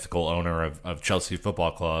 the mythical owner of Chelsea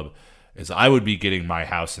Football Club, is I would be getting my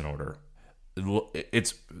house in order.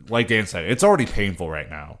 It's like Dan said, it's already painful right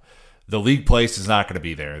now. The league place is not going to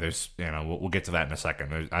be there. There's, we'll get to that in a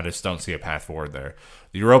second. I just don't see a path forward there.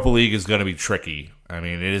 The Europa League is going to be tricky. I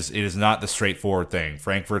mean, it is not the straightforward thing.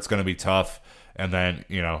 Frankfurt's going to be tough, and then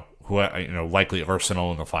likely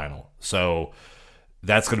Arsenal in the final. So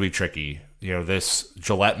that's going to be tricky. This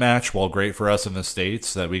Gillette match, while great for us in the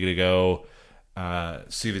States, that we get to go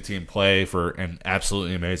see the team play for an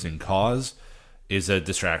absolutely amazing cause, is a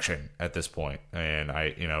distraction at this point. And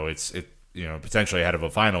potentially ahead of a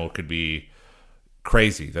final could be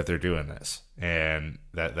crazy that they're doing this. And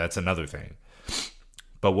that's another thing.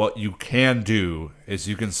 But what you can do is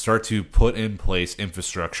you can start to put in place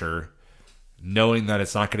infrastructure, knowing that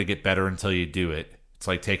it's not going to get better until you do it. It's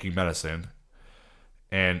like taking medicine.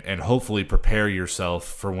 And hopefully prepare yourself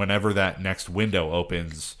for whenever that next window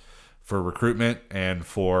opens for recruitment and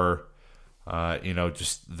for,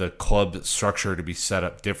 just the club structure to be set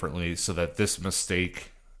up differently so that this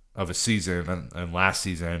mistake of a season and last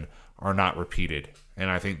season are not repeated. And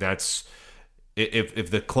I think that's,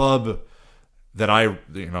 if the club that I,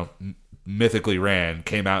 mythically ran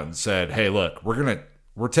came out and said, hey, look,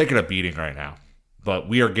 we're taking a beating right now, but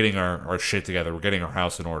we are getting our shit together. We're getting our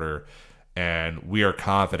house in order. And we are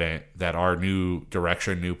confident that our new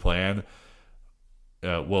direction, new plan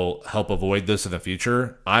will help avoid this in the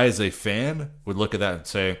future. I, as a fan, would look at that and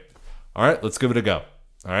say, all right, let's give it a go.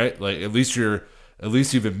 All right. Like, at least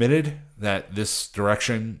you've admitted that this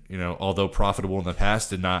direction, although profitable in the past,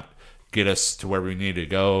 did not get us to where we need to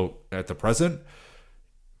go at the present.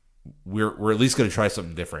 We're at least going to try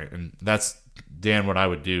something different. And that's, Dan, what I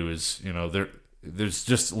would do is, there's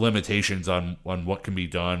just limitations on what can be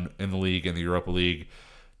done in the league and the Europa League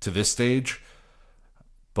to this stage.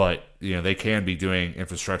 But, they can be doing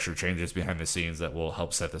infrastructure changes behind the scenes that will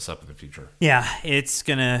help set this up in the future. Yeah, it's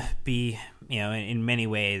going to be, in many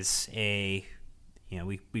ways we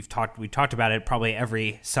talked about it probably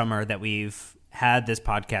every summer that we've had this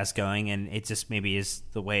podcast going, and it just maybe is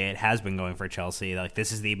the way it has been going for Chelsea. Like,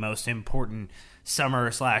 this is the most important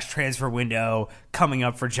summer/transfer window coming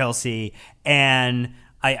up for Chelsea, and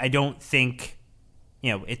I don't think,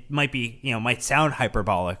 it might be, might sound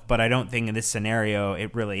hyperbolic, but I don't think in this scenario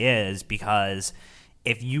it really is, because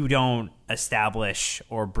if you don't establish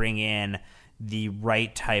or bring in the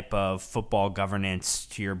right type of football governance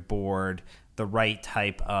to your board, the right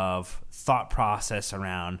type of thought process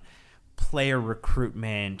around player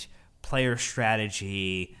recruitment, player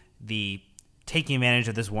strategy, the taking advantage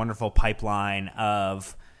of this wonderful pipeline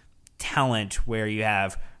of talent where you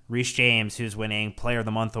have Reece James, who's winning Player of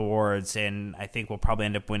the Month awards, and I think will probably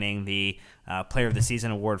end up winning the Player of the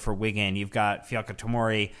Season award for Wigan. You've got Fikayo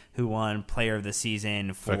Tomori, who won Player of the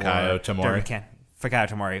Season for Fikayo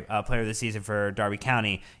Tomori, Player of the Season for Derby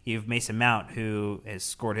County. You have Mason Mount, who has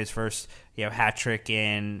scored his first hat trick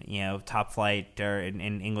in top flight or in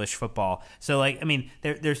English football. So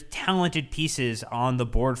there's talented pieces on the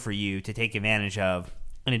board for you to take advantage of,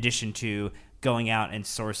 in addition to going out and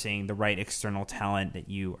sourcing the right external talent that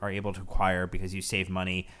you are able to acquire because you save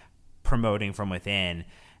money promoting from within.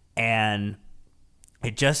 And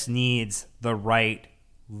it just needs the right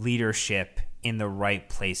leadership in the right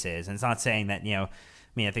places. And it's not saying that,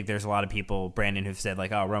 I think there's a lot of people, Brandon, who've said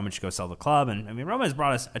like, oh, Roman should go sell the club. And Roman has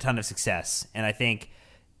brought us a ton of success. And I think,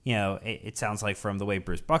 it sounds like from the way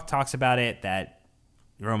Bruce Buck talks about it, that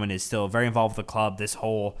Roman is still very involved with the club. This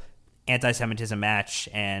whole anti-Semitism match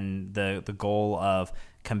and the goal of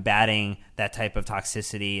combating that type of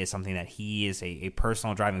toxicity is something that he is a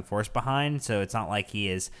personal driving force behind. So it's not like he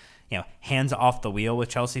is, hands off the wheel with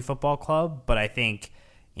Chelsea Football Club. But I think,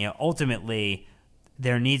 ultimately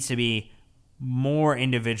there needs to be more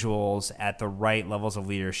individuals at the right levels of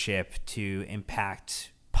leadership to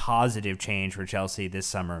impact positive change for Chelsea this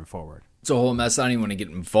summer and forward. It's a whole mess I don't even want to get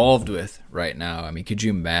involved with right now. I mean, could you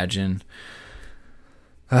imagine?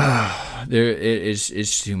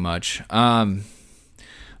 It's too much.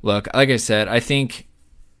 Look, like I said, I think,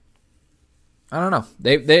 I don't know.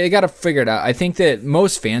 They got to figure it out. I think that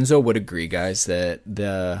most fans, though, would agree, guys,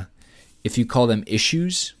 that if you call them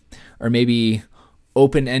issues or maybe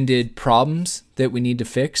open-ended problems that we need to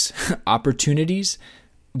fix, opportunities,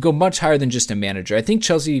 go much higher than just a manager. I think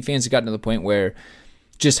Chelsea fans have gotten to the point where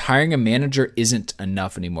just hiring a manager isn't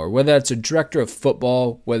enough anymore. Whether that's a director of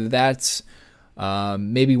football, whether that's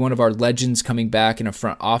maybe one of our legends coming back in a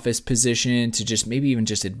front office position to just maybe even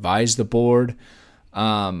just advise the board.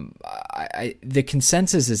 The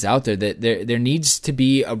consensus is out there that there needs to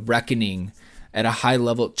be a reckoning at a high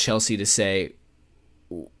level at Chelsea to say,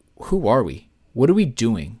 who are we? What are we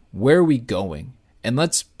doing? Where are we going? And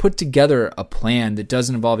let's put together a plan that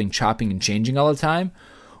doesn't involve chopping and changing all the time.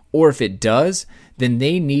 Or if it does, then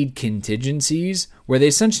they need contingencies where they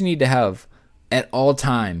essentially need to have at all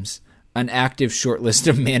times an active short list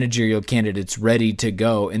of managerial candidates ready to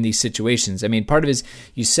go in these situations. I mean, part of it is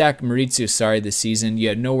you sacked Maurizio Sarri this season. You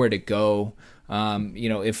had nowhere to go.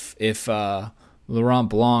 If Laurent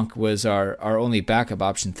Blanc was our only backup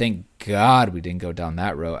option, thank God we didn't go down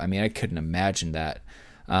that road. I mean, I couldn't imagine that.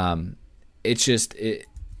 It's just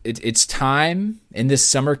it's time, and this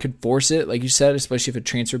summer could force it, like you said, especially if a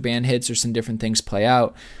transfer ban hits or some different things play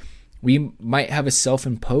out. We might have a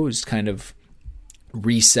self-imposed kind of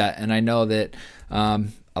reset, and I know that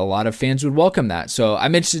a lot of fans would welcome that. So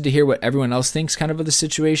I'm interested to hear what everyone else thinks kind of the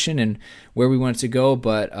situation and where we want it to go,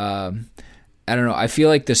 but I don't know. I feel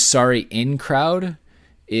like the Sarri in crowd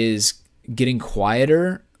is getting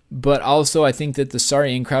quieter, but also I think that the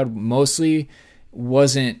Sarri in crowd mostly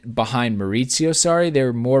wasn't behind Maurizio Sarri. They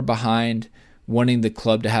were more behind wanting the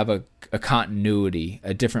club to have a continuity,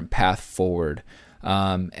 a different path forward.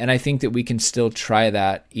 And I think that we can still try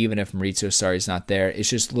that even if Maurizio Sarri is not there. It's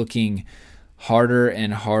just looking harder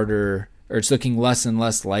and harder, or it's looking less and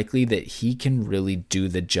less likely that he can really do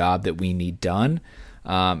the job that we need done,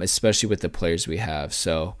 especially with the players we have.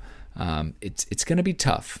 So it's going to be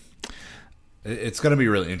tough. It's going to be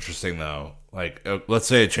really interesting, though. Like, let's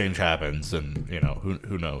say a change happens, and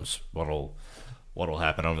who knows what'll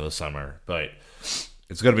happen over the summer. But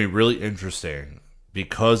it's going to be really interesting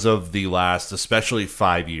because of the last, especially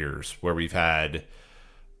 5 years, where we've had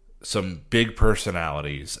some big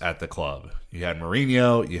personalities at the club. You had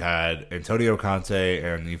Mourinho, you had Antonio Conte,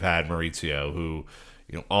 and you've had Maurizio, who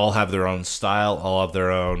all have their own style, all have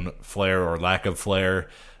their own flair or lack of flair.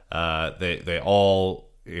 They all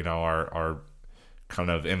are kind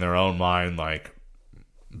of in their own mind like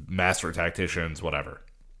master tacticians, whatever.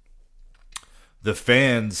 The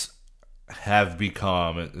fans have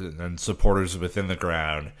become, and supporters within the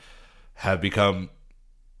ground have become,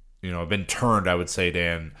 been turned, I would say,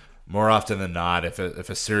 Dan, more often than not if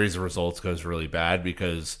a series of results goes really bad,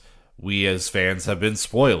 because we as fans have been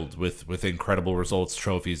spoiled with incredible results,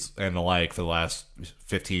 trophies, and the like for the last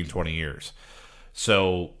 15, 20 years.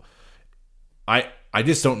 So I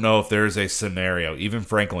just don't know if there's a scenario, even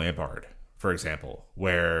Frank Lampard, for example,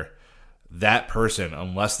 where that person,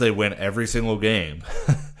 unless they win every single game,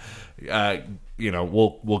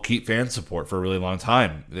 will keep fan support for a really long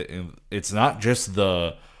time. It's not just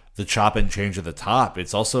the chop and change at the top.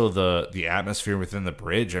 It's also the atmosphere within the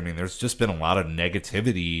bridge. I mean, there's just been a lot of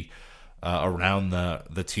negativity around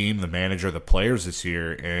the team, the manager, the players this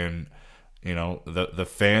year, and the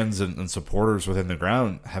fans and supporters within the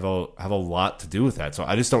ground have a lot to do with that. So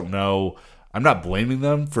I just don't know. I'm not blaming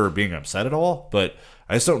them for being upset at all, but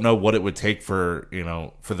I just don't know what it would take for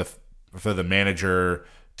the manager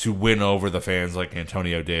to win over the fans like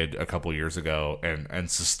Antonio did a couple years ago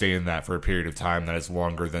and sustain that for a period of time that is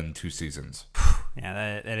longer than 2 seasons.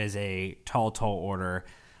 Yeah, that is a tall order.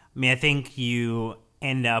 I mean, I think you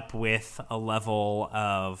end up with a level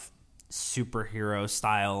of superhero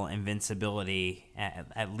style invincibility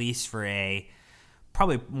at least for a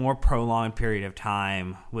probably more prolonged period of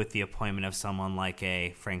time with the appointment of someone like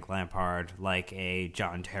a Frank Lampard, like a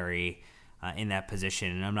John Terry in that position.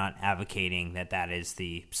 And I'm not advocating that is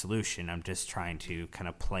the solution. I'm just trying to kind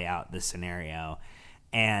of play out the scenario.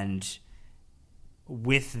 And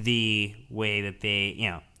with the way that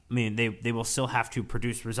they will still have to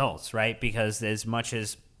produce results, right? Because as much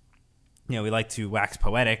as we like to wax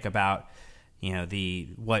poetic about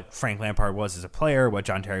what Frank Lampard was as a player, what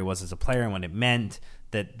John Terry was as a player, and what it meant,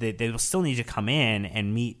 that they will still need to come in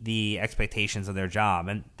and meet the expectations of their job.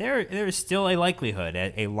 And there is still a likelihood,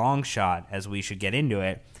 a long shot, as we should get into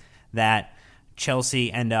it, that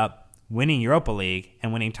Chelsea end up winning Europa League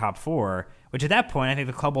and winning top 4, which at that point I think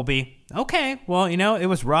the club will be, okay, well, it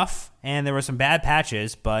was rough and there were some bad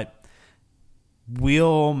patches, but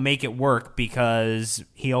we'll make it work because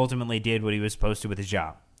he ultimately did what he was supposed to with his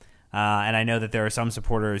job. And I know that there are some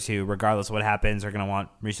supporters who, regardless of what happens, are going to want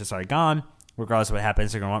Maurizio Sarri gone. Regardless of what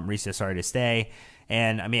happens, they're going to want Maurizio Sarri to stay.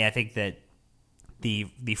 And I mean, I think that the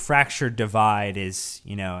fractured divide is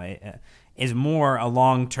more a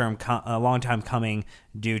long time coming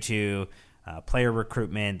due to player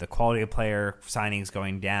recruitment, the quality of player signings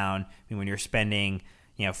going down. I mean, when you're spending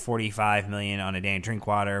 $45 million on a Danny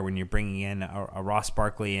Drinkwater, when you're bringing in a Ross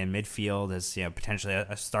Barkley in midfield as potentially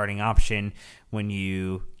a starting option, when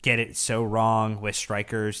you get it so wrong with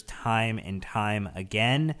strikers time and time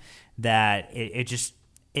again, that it's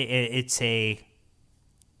a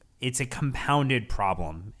compounded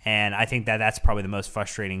problem. And I think that's probably the most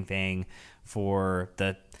frustrating thing for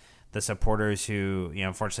the supporters who,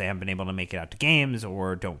 unfortunately haven't been able to make it out to games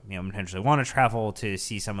or don't, potentially want to travel to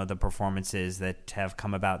see some of the performances that have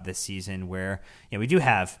come about this season where, we do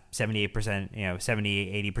have 78%,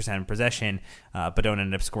 70-80% possession, but don't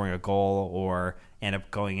end up scoring a goal or end up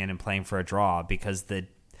going in and playing for a draw, because the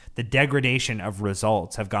degradation of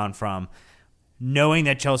results have gone from knowing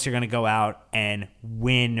that Chelsea are going to go out and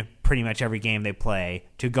win pretty much every game they play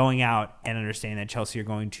to going out and understanding that Chelsea are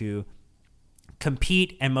going to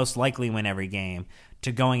compete and most likely win every game,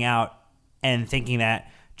 to going out and thinking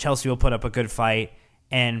that Chelsea will put up a good fight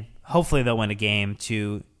and hopefully they'll win a game,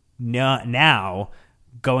 to now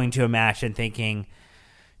going to a match and thinking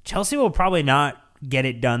Chelsea will probably not get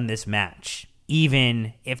it done this match,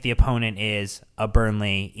 even if the opponent is a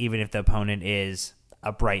Burnley, even if the opponent is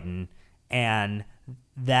a Brighton. And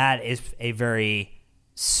that is a very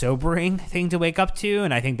sobering thing to wake up to.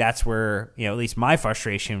 And I think that's where, at least my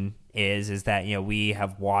frustration is that, we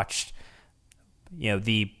have watched,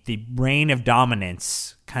 the reign of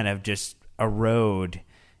dominance kind of just erode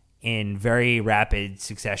in very rapid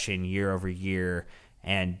succession year over year.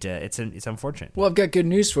 And it's unfortunate. Well, I've got good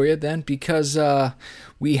news for you then, because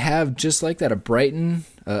we have, just like that, a Brighton,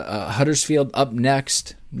 Huddersfield up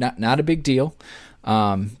next. Not a big deal.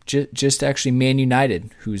 Just actually Man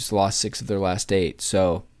United, who's lost 6 of their last 8.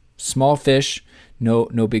 So small fish, no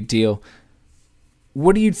big deal.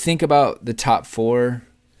 What do you think about the top 4?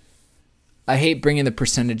 I hate bringing the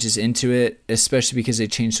percentages into it, especially because they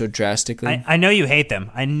change so drastically. I know you hate them.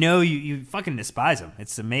 I know you fucking despise them.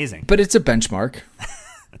 It's amazing. But it's a benchmark.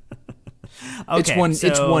 Okay,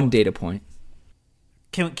 it's one data point.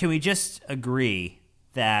 Can we just agree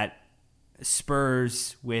that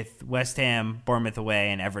Spurs with West Ham, Bournemouth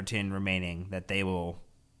away, and Everton remaining, that they will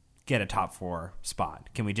get a top 4 spot?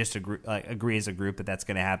 Can we just agree as a group that that's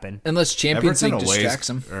going to happen? Unless Champions League distracts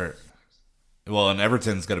them. And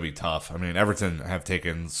Everton's going to be tough. I mean, Everton have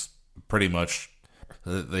taken pretty much.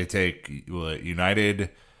 They take United,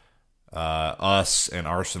 us, and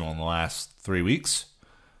Arsenal in the last 3 weeks.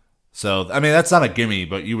 So, I mean, that's not a gimme,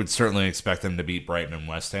 but you would certainly expect them to beat Brighton and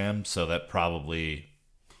West Ham, so that probably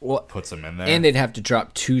puts them in there. And they'd have to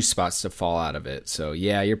drop 2 spots to fall out of it. So,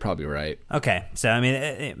 yeah, you're probably right. Okay, so I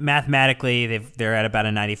mean, mathematically, they're at about a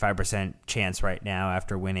 95% chance right now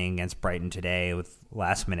after winning against Brighton today with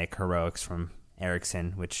last-minute heroics from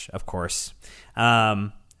Eriksen, which, of course.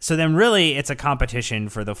 So then really it's a competition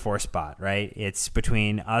for the 4th spot, right? It's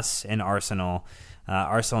between us and Arsenal.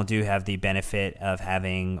 Arsenal do have the benefit of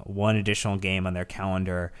having one additional game on their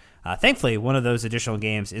calendar. Thankfully, one of those additional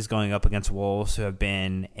games is going up against Wolves, who have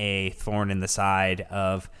been a thorn in the side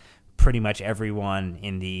of pretty much everyone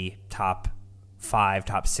in the top 5,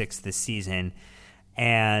 top 6 this season.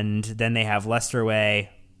 And then they have Leicester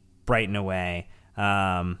away, Brighton away.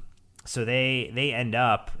 So they end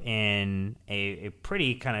up in a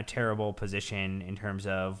pretty kind of terrible position in terms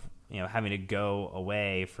of having to go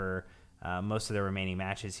away for most of their remaining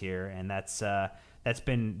matches here, and that's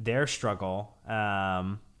been their struggle.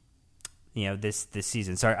 This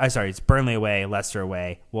season. Sorry, it's Burnley away, Leicester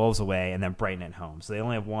away, Wolves away, and then Brighton at home. So they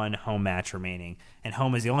only have one home match remaining, and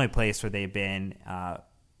home is the only place where they've been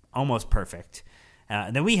almost perfect.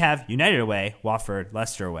 And then we have United away, Watford,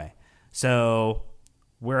 Leicester away. So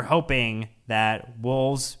we're hoping that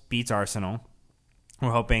Wolves beats Arsenal.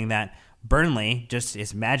 We're hoping that Burnley just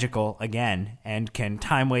is magical again and can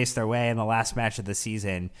time waste their way in the last match of the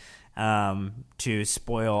season to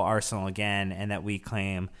spoil Arsenal again, and that we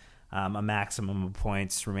claim a maximum of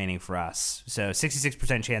points remaining for us. So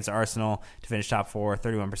 66% chance of Arsenal to finish top 4,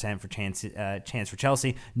 31% for chance for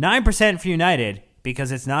Chelsea, 9% for United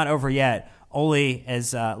because it's not over yet. Ole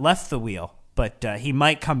has left the wheel, but he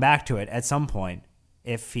might come back to it at some point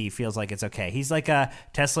if he feels like it's okay. He's like a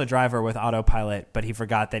Tesla driver with autopilot, but he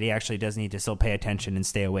forgot that he actually does need to still pay attention and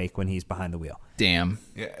stay awake when he's behind the wheel. Damn.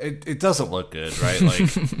 Yeah, it doesn't look good, right? Like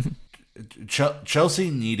Chelsea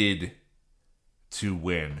needed to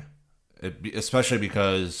win, especially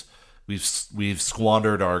because we've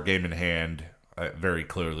squandered our game in hand very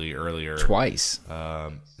clearly earlier. Twice.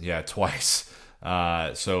 Twice.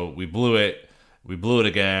 So we blew it. We blew it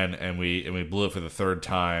again, and we blew it for the 3rd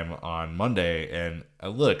time on Monday. And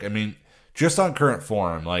look, I mean, just on current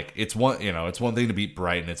form, like it's one thing to beat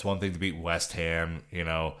Brighton, it's one thing to beat West Ham.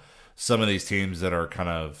 Some of these teams that are kind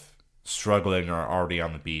of struggling are already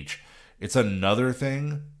on the beach. It's another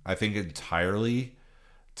thing, I think, entirely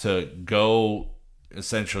to go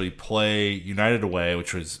essentially play United away,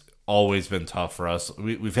 which has always been tough for us.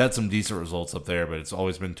 We've had some decent results up there, but it's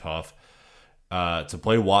always been tough. To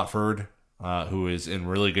play Watford, who is in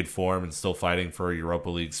really good form and still fighting for a Europa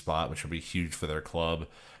League spot, which will be huge for their club.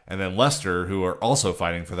 And then Leicester, who are also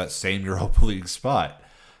fighting for that same Europa League spot.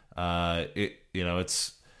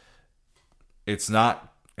 It's not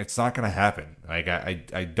going to happen. Like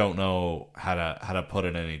I don't know how to put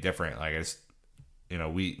it any different. Like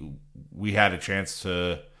we had a chance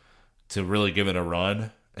to really give it a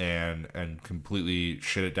run and completely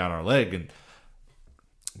shit it down our leg, and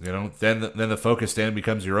then the focus then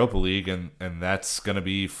becomes Europa League, and that's going to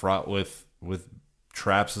be fraught with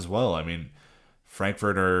traps as well. I mean,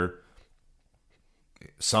 Frankfurt are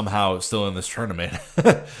somehow still in this tournament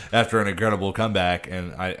after an incredible comeback,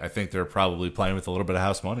 and I think they're probably playing with a little bit of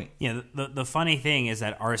house money. Yeah, the funny thing is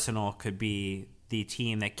that Arsenal could be the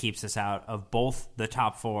team that keeps us out of both the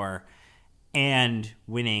top 4 and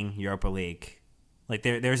winning Europa League. Like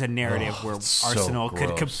there's a narrative where Arsenal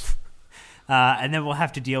could and then we'll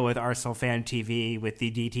have to deal with Arsenal Fan TV with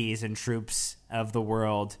the DTs and troops of the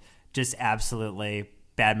world just absolutely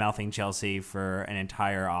bad-mouthing Chelsea for an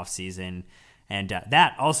entire offseason. And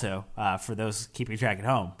that also, for those keeping track at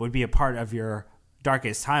home, would be a part of your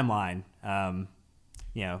darkest timeline,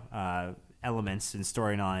 elements and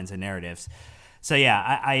storylines and narratives. So,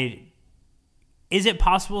 yeah, is it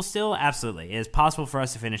possible still? Absolutely. It is possible for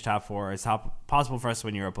us to finish top 4. It's possible for us to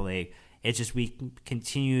win Europa League. It's just we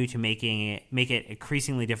continue to make it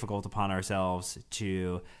increasingly difficult upon ourselves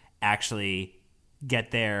to actually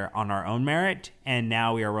get there on our own merit, and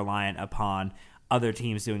now we are reliant upon other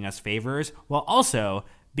teams doing us favors while also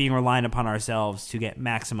being reliant upon ourselves to get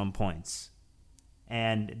maximum points.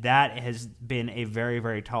 And that has been a very,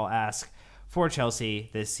 very tall ask for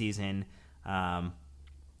Chelsea this season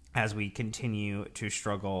as we continue to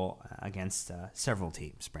struggle against several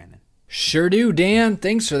teams, Brandon. Sure do, Dan.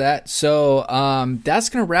 Thanks for that. So that's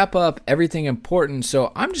going to wrap up everything important.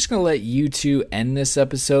 So I'm just going to let you two end this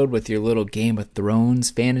episode with your little Game of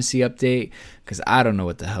Thrones fantasy update, because I don't know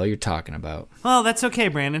what the hell you're talking about. Well, that's okay,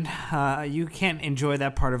 Brandon. You can't enjoy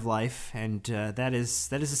that part of life, and that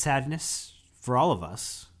is a sadness for all of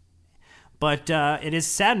us. But it is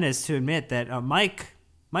sadness to admit that Mike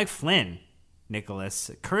Flynn Nicholas,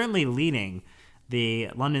 currently leading the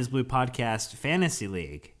London is Blue podcast fantasy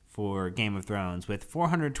league for Game of Thrones with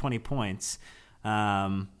 420 points.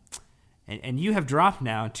 And you have dropped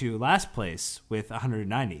now to last place with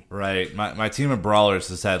 190. Right. My team of brawlers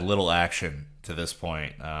has had little action to this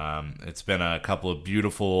point. It's been a couple of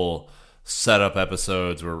beautiful setup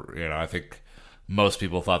episodes where, I think most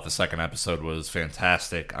people thought the second episode was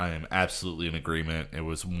fantastic. I am absolutely in agreement. It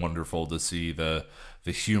was wonderful to see the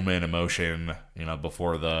human emotion,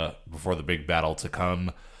 before the big battle to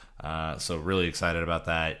come. So really excited about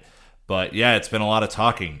that. But yeah, it's been a lot of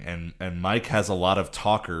talking, and Mike has a lot of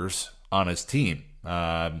talkers on his team.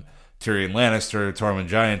 Tyrion Lannister, Tormund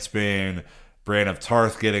Giantsbane, Brienne of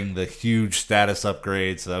Tarth getting the huge status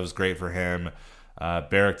upgrade, so that was great for him.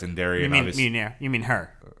 Beric Dondarrion, you mean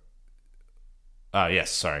her?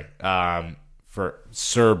 Yes, sorry. For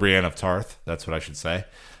Sir Brienne of Tarth, that's what I should say.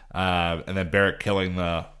 And then Beric killing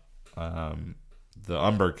the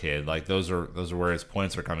Umber kid. Like those are where his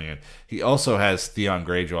points are coming in. He also has Theon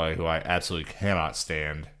Greyjoy, who I absolutely cannot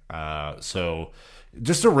stand. So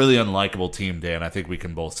just a really unlikable team, Dan. I think we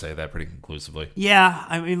can both say that pretty conclusively. Yeah,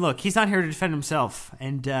 I mean, look, he's not here to defend himself.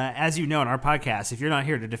 And as you know in our podcast, if you're not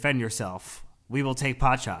here to defend yourself, we will take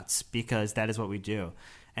pot shots because that is what we do.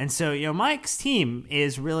 And so, Mike's team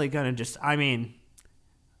is really going to just, I think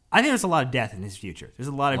there's a lot of death in his future. There's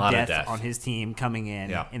a lot of death on his team coming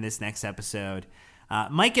in this next episode.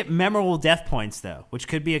 Might get memorable death points, though, which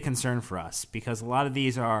could be a concern for us because a lot of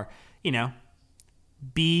these are,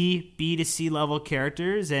 B to C level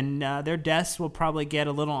characters, and their deaths will probably get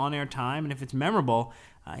a little on-air time. And if it's memorable,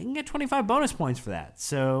 you can get 25 bonus points for that.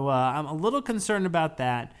 So I'm a little concerned about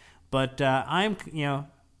that. But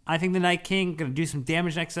I think the Night King going to do some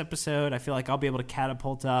damage next episode. I feel like I'll be able to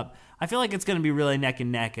catapult up. I feel like it's going to be really neck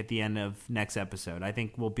and neck at the end of next episode. I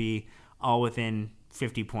think we'll be all within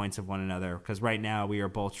 50 points of one another because right now we are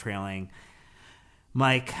both trailing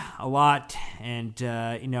Mike a lot. And,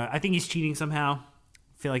 I think he's cheating somehow.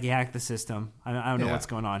 I feel like he hacked the system. I don't know what's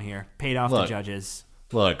going on here. Paid off the judges.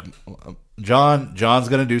 Look, John's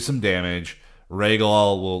going to do some damage.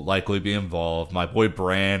 Rhaegal will likely be involved. My boy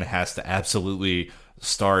Bran has to absolutely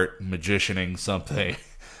start magicianing something.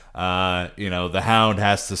 The Hound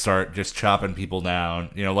has to start just chopping people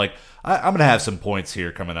down. I'm going to have some points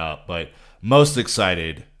here coming up, but most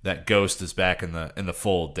excited that Ghost is back in the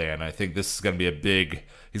fold, Dan. I think this is going to be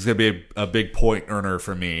he's going to be a big point earner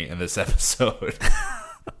for me in this episode.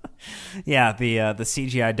 Yeah, the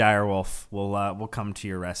CGI direwolf will come to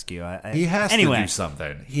your rescue. He has to do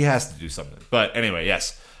something. But anyway,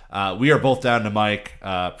 yes, we are both down to Mike,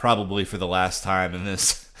 probably for the last time in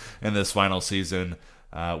this final season.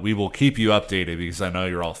 We will keep you updated because I know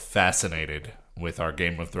you're all fascinated with our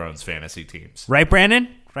Game of Thrones fantasy teams. Right, Brandon?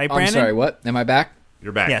 I'm sorry, what? Am I back?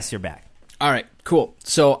 You're back. Yes, you're back. All right, cool.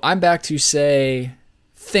 So I'm back to say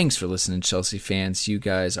thanks for listening, Chelsea fans. You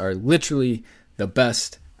guys are literally the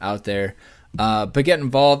best out there. But get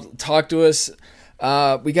involved, talk to us.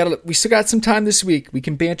 We still got some time this week. We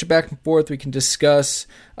can banter back and forth. We can discuss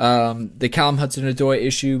the Callum Hudson-Odoi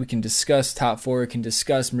issue. We can discuss top four. We can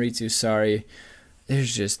discuss Maurizio Sarri.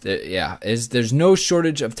 There's just there's no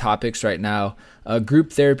shortage of topics right now.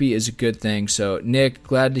 Group therapy is a good thing. So Nick,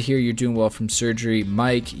 glad to hear you're doing well from surgery.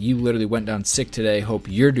 Mike, you literally went down sick today. Hope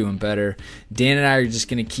you're doing better. Dan and I are just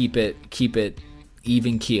gonna keep it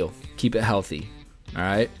even keel. Keep it healthy. All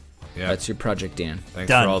right. Yeah. That's your project, Dan. Thanks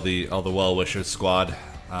Done. for all the well wishers, squad.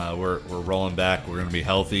 We're rolling back. We're gonna be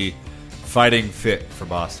healthy, fighting fit for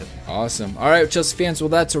Boston. Awesome. All right, Chelsea fans. Well,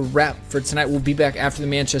 that's a wrap for tonight. We'll be back after the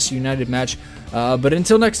Manchester United match. But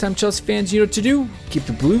until next time, Chelsea fans, you know what to do. Keep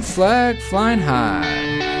the blue flag flying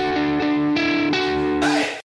high.